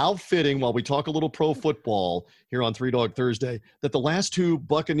 hey, how fitting, while we talk a little pro football here on Three Dog Thursday, that the last two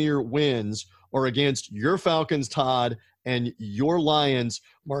Buccaneer wins are against your Falcons, Todd, and your Lions,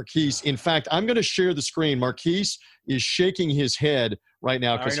 Marquise. In fact, I'm going to share the screen. Marquise is shaking his head right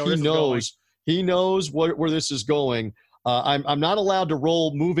now because he knows where this is going. I'm not allowed to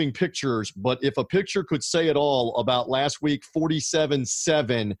roll moving pictures, but if a picture could say it all about last week,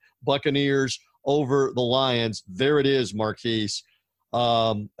 47-7 Buccaneers over the Lions, there it is, Marquise.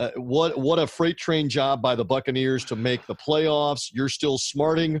 What a freight train job by the Buccaneers to make the playoffs. You're still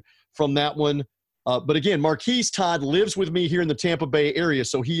smarting from that one. But again, Marquise Todd lives with me here in the Tampa Bay area,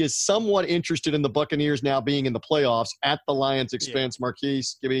 so he is somewhat interested in the Buccaneers now being in the playoffs at the Lions' expense. Yeah.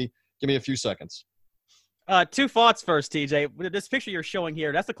 Marquise, give me a few seconds. Two thoughts first, TJ. This picture you're showing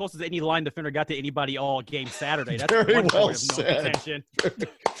here, that's the closest any line defender got to anybody all game Saturday. That's very one well point of no contention.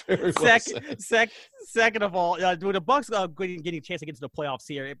 Very well said. Second of all, with the Bucs getting a chance to get to the playoffs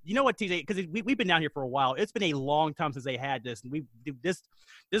here, you know what, TJ? Because we've been down here for a while. It's been a long time since they had this. And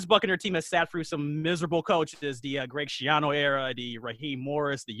this Buccaneer team has sat through some miserable coaches, the Greg Schiano era, the Raheem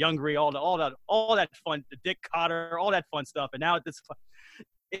Morris, the Youngry, all that fun, the Dick Cotter, all that fun stuff. And now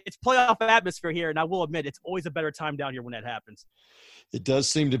it's playoff atmosphere here, and I will admit it's always a better time down here when that happens. It does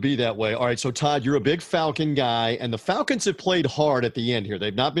seem to be that way. All right, so Todd, you're a big Falcon guy, and the Falcons have played hard at the end here.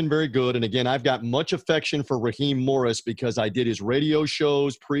 They've not been very good, and again, I've got much affection for Raheem Morris because I did his radio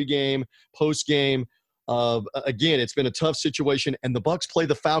shows, pregame, postgame. Again, it's been a tough situation, and the Bucs play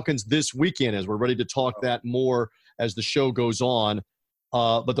the Falcons this weekend as we're ready to talk that more as the show goes on.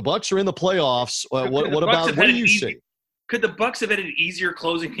 But the Bucs are in the playoffs. What do you see? Could the Bucs have had it easier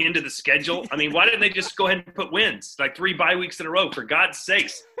closing into the schedule? I mean, why didn't they just go ahead and put wins? Like 3 bye weeks in a row, for God's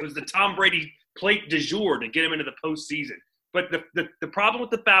sakes. It was the Tom Brady plate du jour to get him into the postseason. But the problem with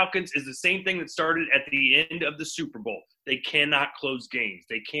the Falcons is the same thing that started at the end of the Super Bowl. They cannot close games.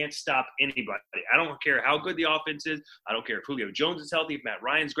 They can't stop anybody. I don't care how good the offense is. I don't care if Julio Jones is healthy, if Matt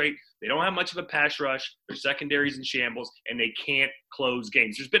Ryan's great. They don't have much of a pass rush. Their secondary's in shambles, and they can't close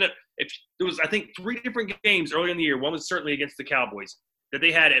games. There was, I think, 3 different games early in the year. One was certainly against the Cowboys that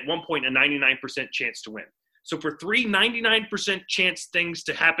they had at one point a 99% chance to win. So for 3 99% chance things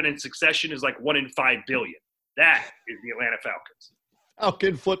to happen in succession is like 1 in 5 billion. That is the Atlanta Falcons.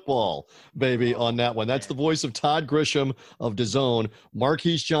 Falcon football, baby, on that one. That's the voice of Todd Grisham of DAZN.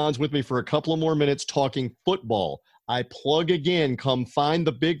 Marquise Johns with me for a couple of more minutes talking football. I plug again, come find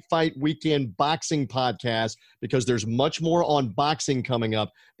the Big Fight Weekend boxing podcast because there's much more on boxing coming up.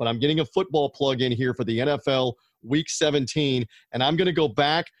 But I'm getting a football plug in here for the NFL Week 17. And I'm going to go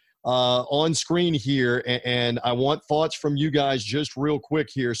back on screen here, and I want thoughts from you guys just real quick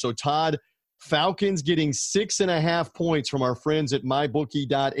here. So, Todd, Falcons getting 6.5 points from our friends at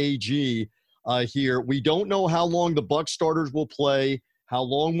mybookie.ag here. We don't know how long the Bucs starters will play. How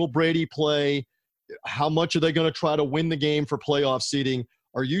long will Brady play? How much are they going to try to win the game for playoff seeding?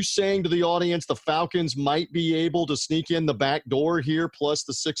 Are you saying to the audience the Falcons might be able to sneak in the back door here plus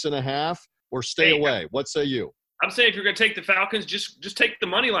the 6.5 or stay away? What say you? I'm saying if you're going to take the Falcons, just take the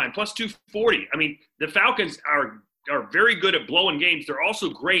money line plus 240. I mean, the Falcons are very good at blowing games. They're also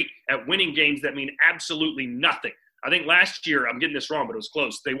great at winning games that mean absolutely nothing. I think last year, I'm getting this wrong, but it was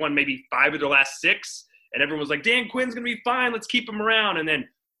close. They won maybe 5 of their last 6, and everyone was like, Dan Quinn's going to be fine. Let's keep him around. And then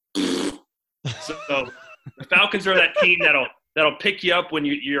so the Falcons are that team that'll pick you up when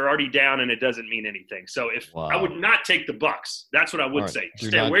you're already down and it doesn't mean anything. So I would not take the Bucs. That's what I would say.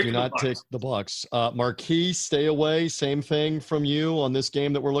 Do not take the Bucs. Marquise, stay away. Same thing from you on this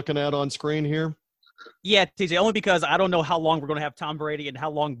game that we're looking at on screen here. Yeah, TJ, only because I don't know how long we're going to have Tom Brady and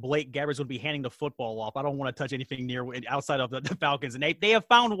how long Blake Gabbert will be handing the football off. I don't want to touch anything outside of the Falcons. And they have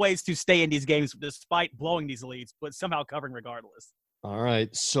found ways to stay in these games despite blowing these leads, but somehow covering regardless. All right,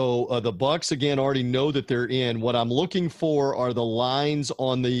 so the Bucs again already know that they're in. What I'm looking for are the lines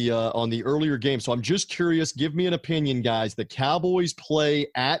on the earlier game. So I'm just curious. Give me an opinion, guys. The Cowboys play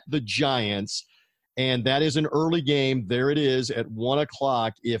at the Giants, and that is an early game. There it is at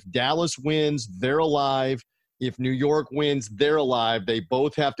 1:00. If Dallas wins, they're alive. If New York wins, they're alive. They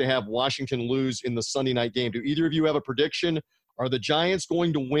both have to have Washington lose in the Sunday night game. Do either of you have a prediction? Are the Giants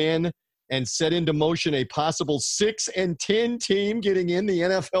going to win and set into motion a possible 6-10 team getting in the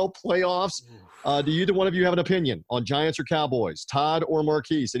NFL playoffs? Do either one of you have an opinion on Giants or Cowboys? Todd or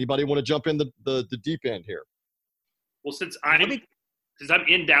Marquise? Anybody want to jump in the deep end here? Well, since I'm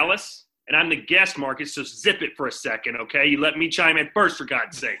in Dallas and I'm the guest, Marcus, so zip it for a second, okay? You let me chime in first, for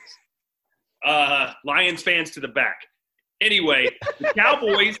God's sakes. Lions fans to the back. Anyway, the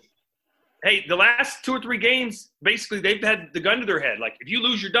hey, the last 2 or 3 games, basically they've had the gun to their head. Like, if you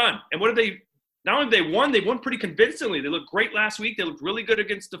lose, you're done. And what have they – not only they won pretty convincingly. They looked great last week. They looked really good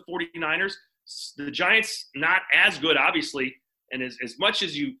against the 49ers. The Giants, not as good, obviously. And as much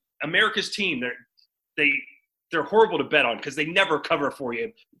as America's team, they're horrible to bet on because they never cover for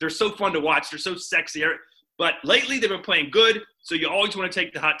you. They're so fun to watch. They're so sexy. But lately they've been playing good, so you always want to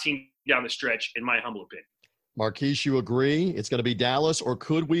take the hot team down the stretch, in my humble opinion. Marquise, you agree it's going to be Dallas, or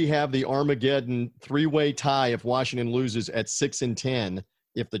could we have the Armageddon 3-way tie if Washington loses at 6-10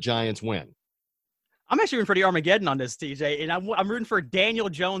 if the Giants win? I'm actually rooting for the Armageddon on this, TJ, and I'm rooting for Daniel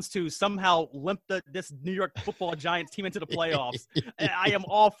Jones to somehow limp this New York Football Giants team into the playoffs. I am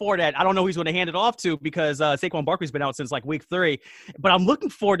all for that. I don't know who he's going to hand it off to because Saquon Barkley's been out since like week 3, but I'm looking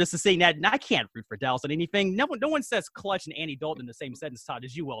forward to seeing that. And I can't root for Dallas on anything. No one says Clutch and Andy Dalton in the same sentence, Todd,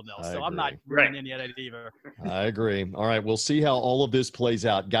 as you well know. So I'm not rooting any of that either. I agree. All right, we'll see how all of this plays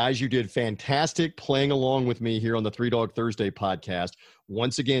out. Guys, you did fantastic playing along with me here on the Three Dog Thursday podcast.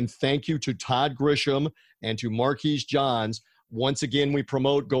 Once again, thank you to Todd Grisham and to Marquise Johns. Once again, we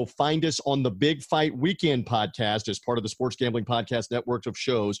promote, go find us on the Big Fight Weekend podcast as part of the Sports Gambling Podcast network of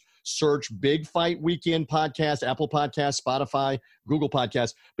shows. Search Big Fight Weekend podcast, Apple Podcasts, Spotify, Google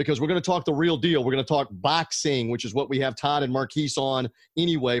Podcasts, because we're going to talk the real deal. We're going to talk boxing, which is what we have Todd and Marquise on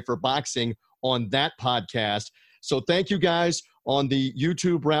anyway for boxing on that podcast. So thank you guys on the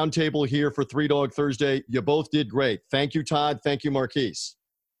YouTube roundtable here for Three Dog Thursday. You both did great. Thank you, Todd. Thank you, Marquise.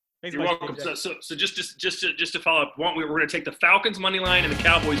 You're welcome. So just to follow up, we're going to take the Falcons money line and the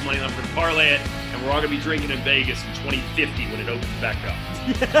Cowboys money line. We're going to parlay it, and we're all going to be drinking in Vegas in 2050 when it opens back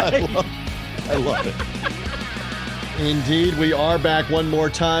up. I love it. Indeed, we are back one more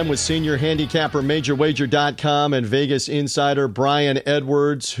time with senior handicapper MajorWager.com and Vegas insider Brian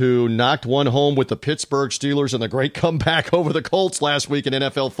Edwards, who knocked one home with the Pittsburgh Steelers and the great comeback over the Colts last week in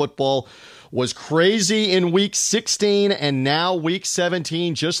NFL football. Was crazy in week 16 and now week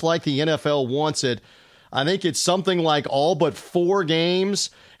 17, just like the NFL wants it. I think it's something like all but 4 games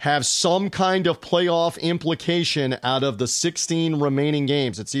have some kind of playoff implication out of the 16 remaining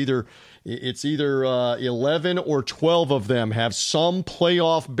games. It's either 11 or 12 of them have some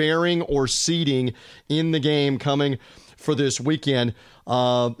playoff bearing or seeding in the game coming for this weekend.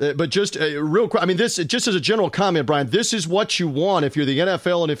 But just real quick, I mean, this just as a general comment, Brian, this is what you want if you're the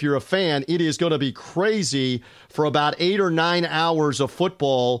NFL and if you're a fan. It is going to be crazy for about 8 or 9 hours of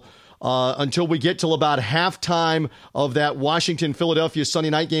football until we get till about halftime of that Washington-Philadelphia Sunday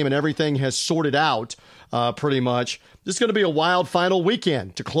night game and everything has sorted out pretty much. This is going to be a wild final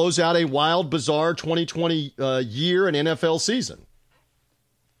weekend to close out a wild, bizarre 2020 year and NFL season.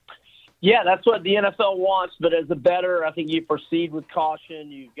 Yeah, that's what the NFL wants, but as a bettor, I think you proceed with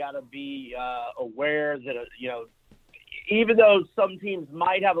caution. You've got to be aware that, even though some teams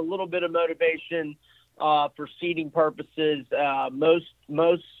might have a little bit of motivation for seeding purposes,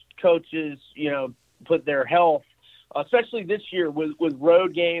 most coaches, put their health, especially this year with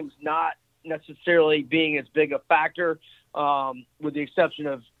road games not necessarily being as big a factor, with the exception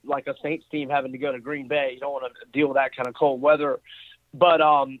of like a Saints team having to go to Green Bay. You don't want to deal with that kind of cold weather. But,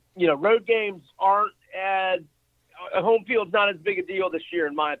 road games aren't home field's not as big a deal this year,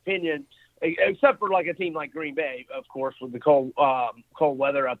 in my opinion, except for like a team like Green Bay, of course, with the cold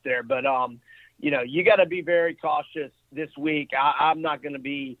weather up there. But, you got to be very cautious this week. I'm not going to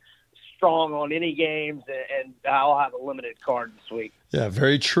be strong on any games, and I'll have a limited card this week. Yeah,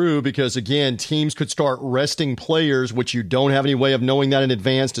 very true, because, again, teams could start resting players, which you don't have any way of knowing that in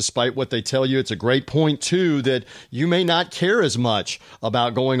advance, despite what they tell you. It's a great point, too, that you may not care as much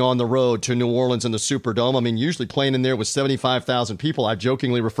about going on the road to New Orleans in the Superdome. I mean, usually playing in there with 75,000 people, I've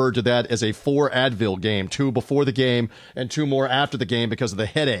jokingly referred to that as a 4 Advil game, 2 before the game and 2 more after the game because of the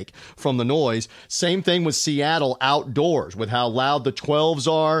headache from the noise. Same thing with Seattle outdoors, with how loud the 12s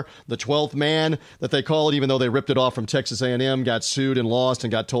are, the 12th man that they call it, even though they ripped it off from Texas A&M, got sued and lost and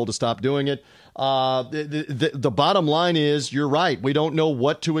got told to stop doing it. The bottom line is, you're right. We don't know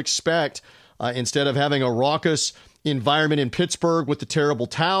what to expect. Instead of having a raucous environment in Pittsburgh with the terrible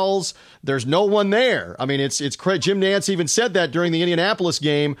towels, there's no one there. I mean, it's crazy. Jim Nantz even said that during the Indianapolis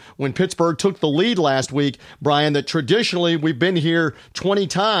game when Pittsburgh took the lead last week, Brian, that traditionally we've been here 20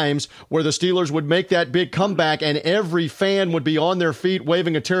 times where the Steelers would make that big comeback and every fan would be on their feet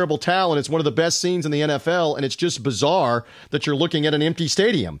waving a terrible towel, and it's one of the best scenes in the NFL, and it's just bizarre that you're looking at an empty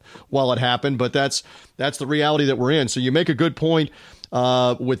stadium while it happened, but that's the reality that we're in. So you make a good point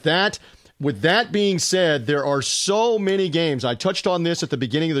with that. With that being said, there are so many games. I touched on this at the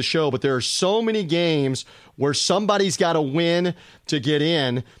beginning of the show, but there are so many games where somebody's got to win to get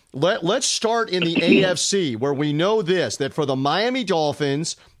in. Let's start in the AFC, where we know this, that for the Miami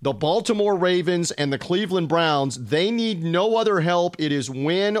Dolphins, the Baltimore Ravens, and the Cleveland Browns, they need no other help. It is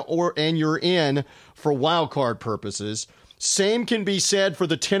win and you're in for wild card purposes. Same can be said for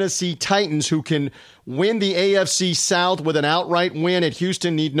the Tennessee Titans, who can win the AFC South with an outright win at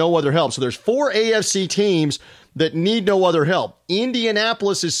Houston, need no other help. So there's 4 AFC teams that need no other help.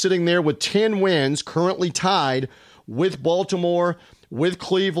 Indianapolis is sitting there with 10 wins, currently tied with Baltimore, with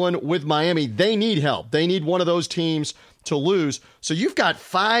Cleveland, with Miami. They need help. They need one of those teams to lose. So you've got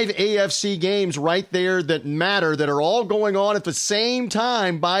 5 AFC games right there that matter, that are all going on at the same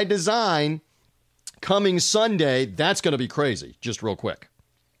time by design coming Sunday. That's going to be crazy, just real quick.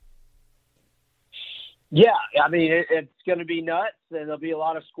 Yeah, I mean, it's going to be nuts, and there'll be a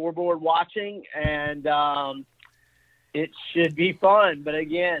lot of scoreboard watching, and it should be fun. But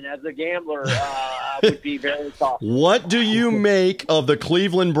again, as a gambler, I would be very cautious. What do you make of the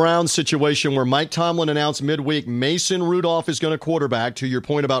Cleveland Browns situation where Mike Tomlin announced midweek Mason Rudolph is going to quarterback, to your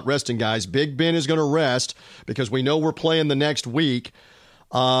point about resting guys? Big Ben is going to rest because we know we're playing the next week.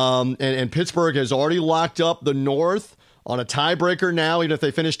 And Pittsburgh has already locked up the North on a tiebreaker now, even if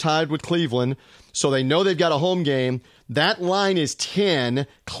they finish tied with Cleveland. So they know they've got a home game. That line is 10.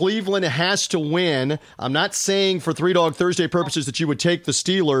 Cleveland has to win. I'm not saying for Three Dog Thursday purposes that you would take the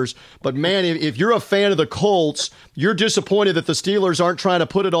Steelers, but man, if you're a fan of the Colts, you're disappointed that the Steelers aren't trying to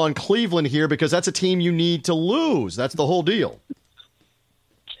put it on Cleveland here, because that's a team you need to lose. That's the whole deal.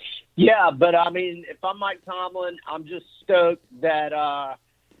 Yeah, but I mean, if I'm Mike Tomlin, I'm just stoked that,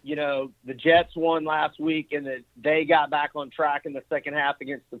 the Jets won last week and that they got back on track in the second half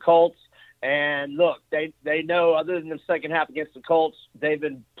against the Colts. And look, they know, other than the second half against the Colts, they've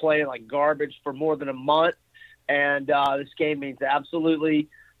been playing like garbage for more than a month. And this game means absolutely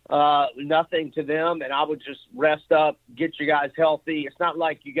nothing to them. And I would just rest up, get you guys healthy. It's not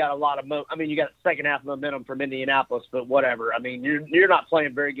like you got a lot of you got second half momentum from Indianapolis, but whatever. I mean, you're not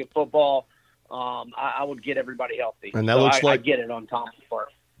playing very good football. I would get everybody healthy. And that looks like I get it on Tom's part.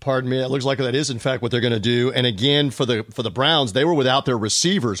 Pardon me. It looks like that is, in fact, what they're going to do. And again, for the Browns, they were without their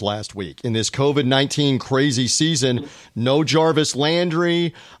receivers last week in this COVID-19 crazy season. No Jarvis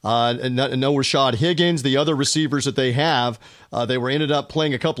Landry, no Rashad Higgins. The other receivers that they have, they ended up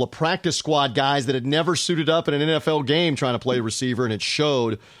playing a couple of practice squad guys that had never suited up in an NFL game trying to play receiver, and it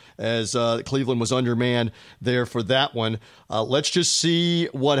showed as Cleveland was undermanned there for that one. Let's just see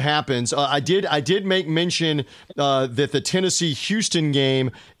what happens. I did make mention that the Tennessee-Houston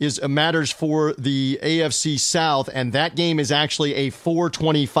game matters for the AFC South, and that game is actually a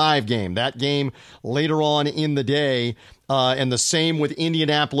 4:25 game. That game later on in the day. And the same with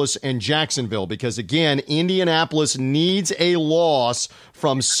Indianapolis and Jacksonville, because, again, Indianapolis needs a loss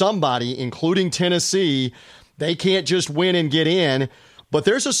from somebody, including Tennessee. They can't just win and get in. But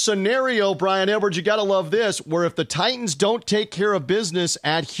there's a scenario, Brian Edwards, you got to love this, where if the Titans don't take care of business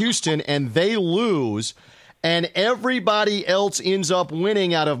at Houston and they lose, and everybody else ends up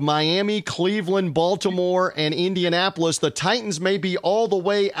winning out of Miami, Cleveland, Baltimore, and Indianapolis, the Titans may be all the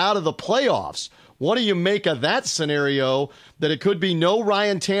way out of the playoffs. What do you make of that scenario, that it could be no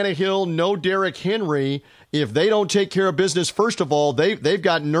Ryan Tannehill, no Derrick Henry? If they don't take care of business, first of all, they've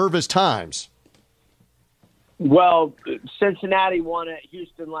got nervous times. Well, Cincinnati won at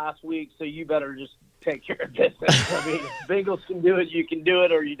Houston last week, so you better just take care of business. I mean, if Bengals can do it, you can do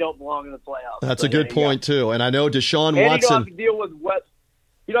it, or you don't belong in the playoffs. That's a good point, too. And I know Deshaun Watson. You don't have to deal with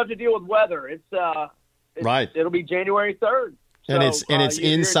You don't have to deal with weather. It's right. It'll be January 3rd. And it's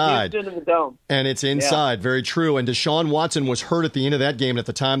inside. In the dome. And it's inside. Yeah. Very true. And Deshaun Watson was hurt at the end of that game. And at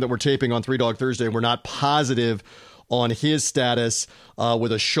the time that we're taping on Three Dog Thursday, we're not positive on his status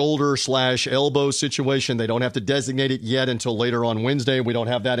with a shoulder/elbow situation. They don't have to designate it yet until later on Wednesday. We don't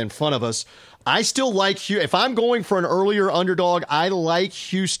have that in front of us. I still like if I'm going for an earlier underdog, I like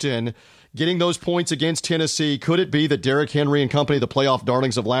Houston getting those points against Tennessee. Could it be that Derrick Henry and company, the playoff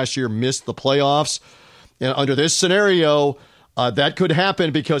darlings of last year, missed the playoffs? And under this scenario, that could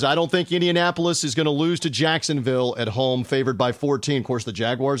happen, because I don't think Indianapolis is going to lose to Jacksonville at home, favored by 14. Of course, the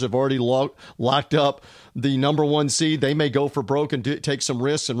Jaguars have already locked up the number 1 seed. They may go for broke and take some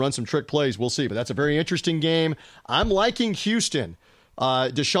risks and run some trick plays. We'll see. But that's a very interesting game. I'm liking Houston.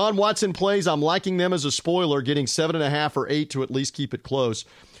 Deshaun Watson plays. I'm liking them as a spoiler, getting 7.5 or 8 to at least keep it close.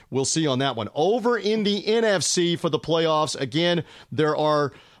 We'll see on that one. Over in the NFC for the playoffs, again, there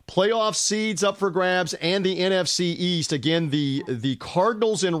are playoff seeds up for grabs, and the NFC East. Again, the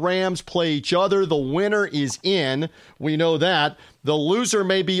Cardinals and Rams play each other. The winner is in. We know that. The loser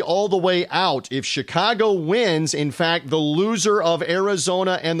may be all the way out. If Chicago wins, in fact, the loser of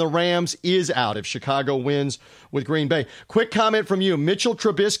Arizona and the Rams is out if Chicago wins with Green Bay. Quick comment from you. Mitchell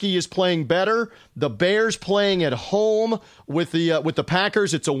Trubisky is playing better. The Bears playing at home with the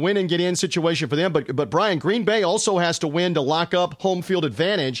Packers. It's a win and get in situation for them. But Brian, Green Bay also has to win to lock up home field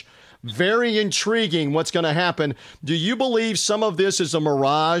advantage. Very intriguing what's going to happen. Do you believe some of this is a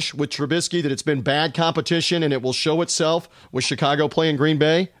mirage with Trubisky, that it's been bad competition and it will show itself with Chicago playing Green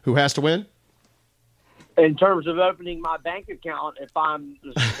Bay, who has to win? In terms of opening my bank account, if I'm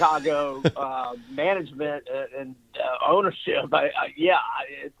the Chicago management and ownership, I'm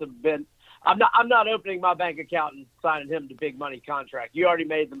not opening my bank account and signing him to big money contract. You already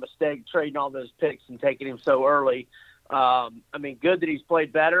made the mistake trading all those picks and taking him so early. Good that he's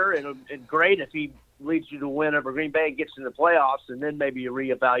played better, and great if he leads you to win over Green Bay and gets in the playoffs, and then maybe you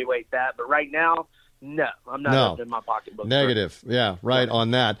reevaluate that. But right now, no, I'm not opening my pocketbook. Negative. Yeah, right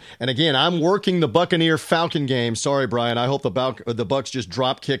on that. And again, I'm working the Buccaneer-Falcon game. Sorry, Brian. I hope the Bucs just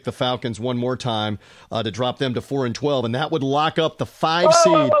drop kick the Falcons one more time to drop them to 4-12, and that would lock up the 5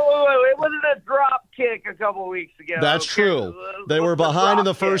 seed. Whoa. It wasn't a drop kick a couple of weeks ago. That's true. They were behind in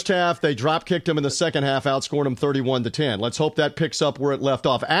the first half. They drop kicked them in the second half, outscored them 31-10. Let's hope that picks up where it left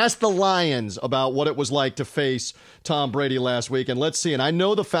off. Ask the Lions about what it was like to face Tom Brady last week, and let's see. And I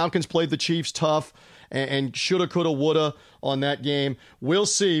know the Falcons played the Chiefs tough and shoulda, coulda, woulda on that game. We'll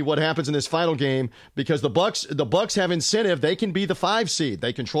see what happens in this final game, because the Bucs have incentive. They can be the 5 seed.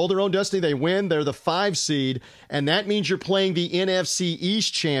 They control their own destiny. They win. They're the 5 seed, and that means you're playing the NFC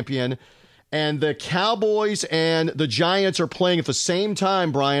East champion. And the Cowboys and the Giants are playing at the same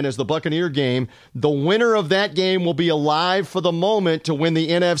time, Brian, as the Buccaneer game. The winner of that game will be alive for the moment to win the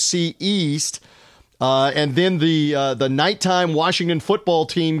NFC East. And then the nighttime Washington football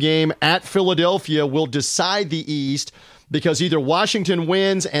team game at Philadelphia will decide the East, because either Washington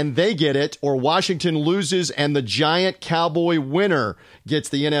wins and they get it, or Washington loses and the Giant Cowboy winner gets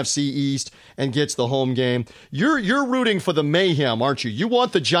the NFC East and gets the home game. You're rooting for the mayhem, aren't you? You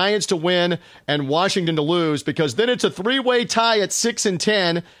want the Giants to win and Washington to lose, because then it's a 3-way tie at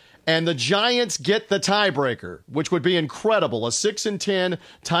 6-10. And the Giants get the tiebreaker, which would be incredible. A 6-10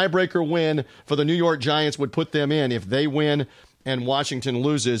 tiebreaker win for the New York Giants would put them in if they win and Washington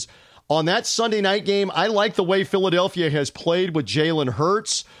loses. On that Sunday night game, I like the way Philadelphia has played with Jalen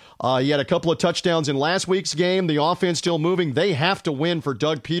Hurts. He had a couple of touchdowns in last week's game. The offense still moving. They have to win for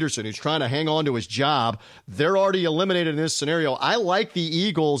Doug Peterson, who's trying to hang on to his job. They're already eliminated in this scenario. I like the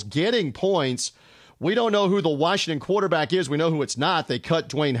Eagles getting points. We don't know who the Washington quarterback is. We know who it's not. They cut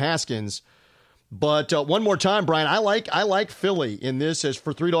Dwayne Haskins. But one more time, Brian, I like Philly in this as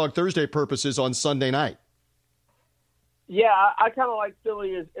for Three Dog Thursday purposes on Sunday night. Yeah, I kind of like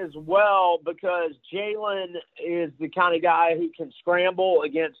Philly as well, because Jalen is the kind of guy who can scramble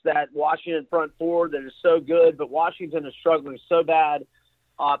against that Washington front four that is so good, but Washington is struggling so bad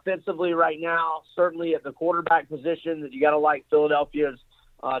offensively right now, certainly at the quarterback position, that you got to like Philadelphia's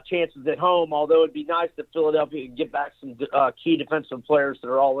chances at home, although it'd be nice if Philadelphia could get back some key defensive players that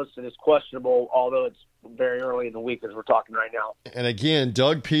are all listed as questionable, although it's very early in the week as we're talking right now. And again,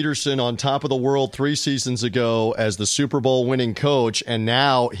 Doug Peterson on top of the world 3 seasons ago as the Super Bowl winning coach, and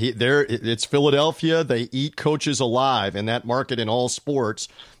now it's Philadelphia. They eat coaches alive in that market in all sports.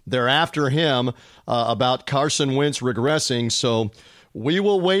 They're after him about Carson Wentz regressing, so we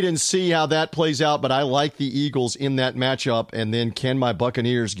will wait and see how that plays out, but I like the Eagles in that matchup. And then can my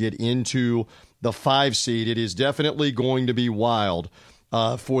Buccaneers get into the 5 seed? It is definitely going to be wild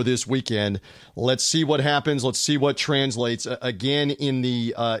for this weekend. Let's see what happens. Let's see what translates. Again, in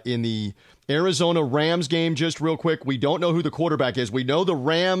the Arizona Rams game, just real quick, we don't know who the quarterback is. We know the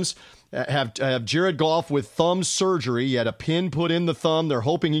Rams have Jared Goff with thumb surgery. He had a pin put in the thumb. They're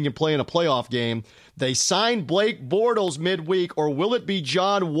hoping he can play in a playoff game. They signed Blake Bortles midweek, or will it be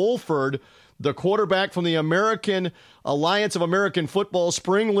John Wolford, the quarterback from the American Alliance of American Football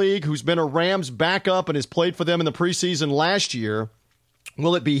Spring League, who's been a Rams backup and has played for them in the preseason last year?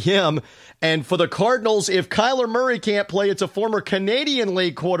 Will it be him? And for the Cardinals, if Kyler Murray can't play, it's a former Canadian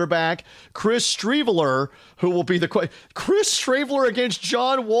League quarterback, Chris Streveler, who will be the Chris Streveler against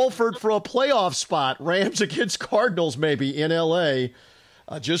John Wolford for a playoff spot. Rams against Cardinals maybe in L.A.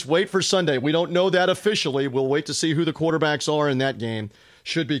 Just wait for Sunday. We don't know that officially. We'll wait to see who the quarterbacks are in that game.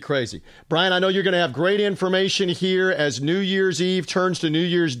 Should be crazy. Brian, I know you're going to have great information here as New Year's Eve turns to New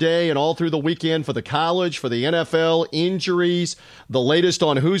Year's Day and all through the weekend for the college, for the NFL, injuries, the latest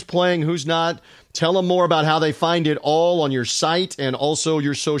on who's playing, who's not. Tell them more about how they find it all on your site and also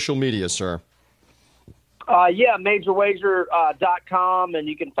your social media, sir. MajorWager.com, and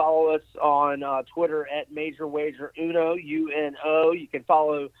you can follow us on Twitter at MajorWagerUno, UNO. You can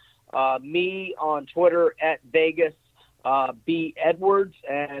follow me on Twitter at Vegas B Edwards,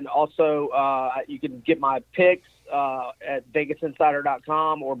 and also you can get my picks at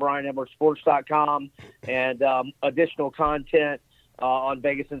VegasInsider.com or BrianEdwardsSports.com, and additional content on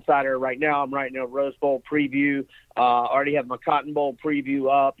Vegas Insider. Right now I'm writing a Rose Bowl preview. Already have my Cotton Bowl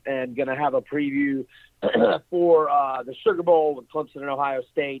preview up, and going to have a preview for the Sugar Bowl with Clemson and Ohio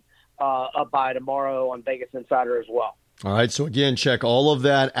State up by tomorrow on Vegas Insider as well. All right, so again, check all of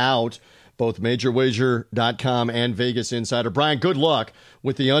that out, both MajorWager.com and Vegas Insider. Brian, good luck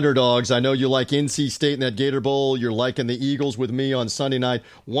with the underdogs. I know you like NC State in that Gator Bowl. You're liking the Eagles with me on Sunday night.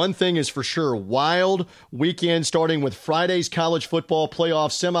 One thing is for sure, wild weekend starting with Friday's college football playoff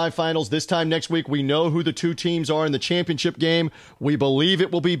semifinals. This time next week, we know who the two teams are in the championship game. We believe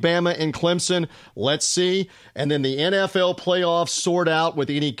it will be Bama and Clemson. Let's see. And then the NFL playoffs sort out with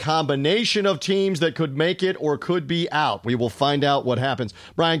any combination of teams that could make it or could be out. We will find out what happens.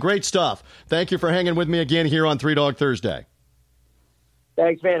 Brian, great stuff. Thank you for hanging with me again here on Three Dog Thursday.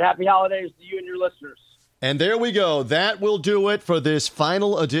 Thanks, man. Happy holidays to you and your listeners. And there we go. That will do it for this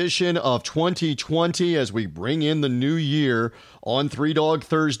final edition of 2020 as we bring in the new year on Three Dog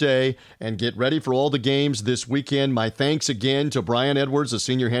Thursday and get ready for all the games this weekend. My thanks again to Brian Edwards, a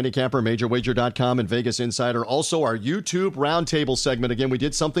senior handicapper, MajorWager.com and Vegas Insider. Also, our YouTube Roundtable segment. Again, we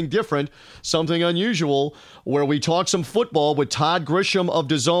did something different, something unusual, where we talked some football with Todd Grisham of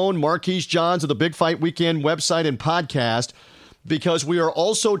DAZN, Marquise Johns of the Big Fight Weekend website and podcast, because we are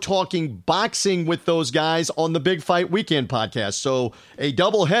also talking boxing with those guys on the Big Fight Weekend podcast. So a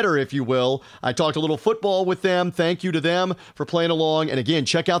doubleheader, if you will. I talked a little football with them. Thank you to them for playing along. And again,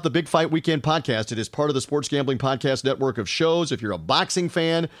 check out the Big Fight Weekend podcast. It is part of the Sports Gambling Podcast network of shows. If you're a boxing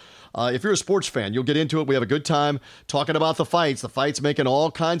fan, if you're a sports fan, you'll get into it. We have a good time talking about the fights. The fights making all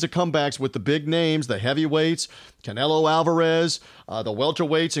kinds of comebacks with the big names, the heavyweights, Canelo Alvarez, the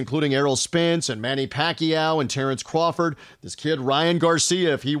welterweights, including Errol Spence and Manny Pacquiao and Terrence Crawford. This kid, Ryan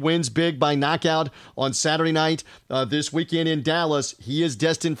Garcia, if he wins big by knockout on Saturday night this weekend in Dallas, he is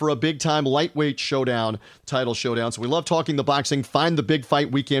destined for a big-time lightweight showdown, title showdown. So we love talking the boxing. Find the Big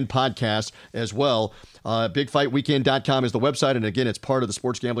Fight Weekend podcast as well. BigFightWeekend.com is the website, and again, it's part of the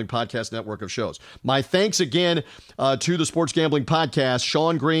Sports Gambling Podcast network of shows. My thanks again to the Sports Gambling Podcast,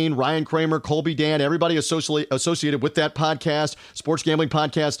 Sean Green, Ryan Kramer, Colby Dan, everybody associated with that podcast,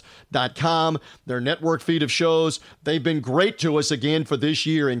 SportsGamblingPodcast.com, their network feed of shows. They've been great to us again for this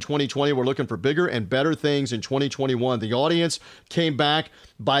year in 2020. We're looking for bigger and better things in 2021. The audience came back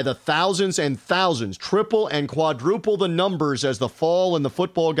by the thousands and thousands, triple and quadruple the numbers as the fall and the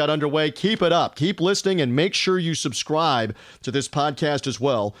football got underway. Keep it up. Keep listening, and make sure you subscribe to this podcast as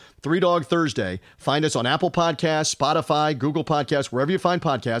well. Three Dog Thursday. Find us on Apple Podcasts, Spotify, Google Podcasts, wherever you find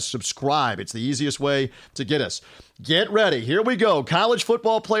podcasts. Subscribe. It's the easiest way to get us. Get ready. Here we go. College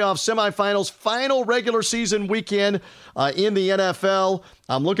football playoff semifinals, final regular season weekend in the NFL.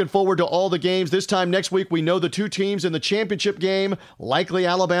 I'm looking forward to all the games. This time next week, we know the two teams in the championship game, likely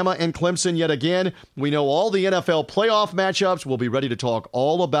Alabama and Clemson yet again. We know all the NFL playoff matchups. We'll be ready to talk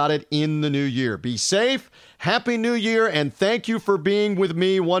all about it in the new year. Be safe. Happy New Year, and thank you for being with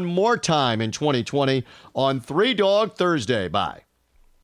me one more time in 2020 on Three Dog Thursday. Bye.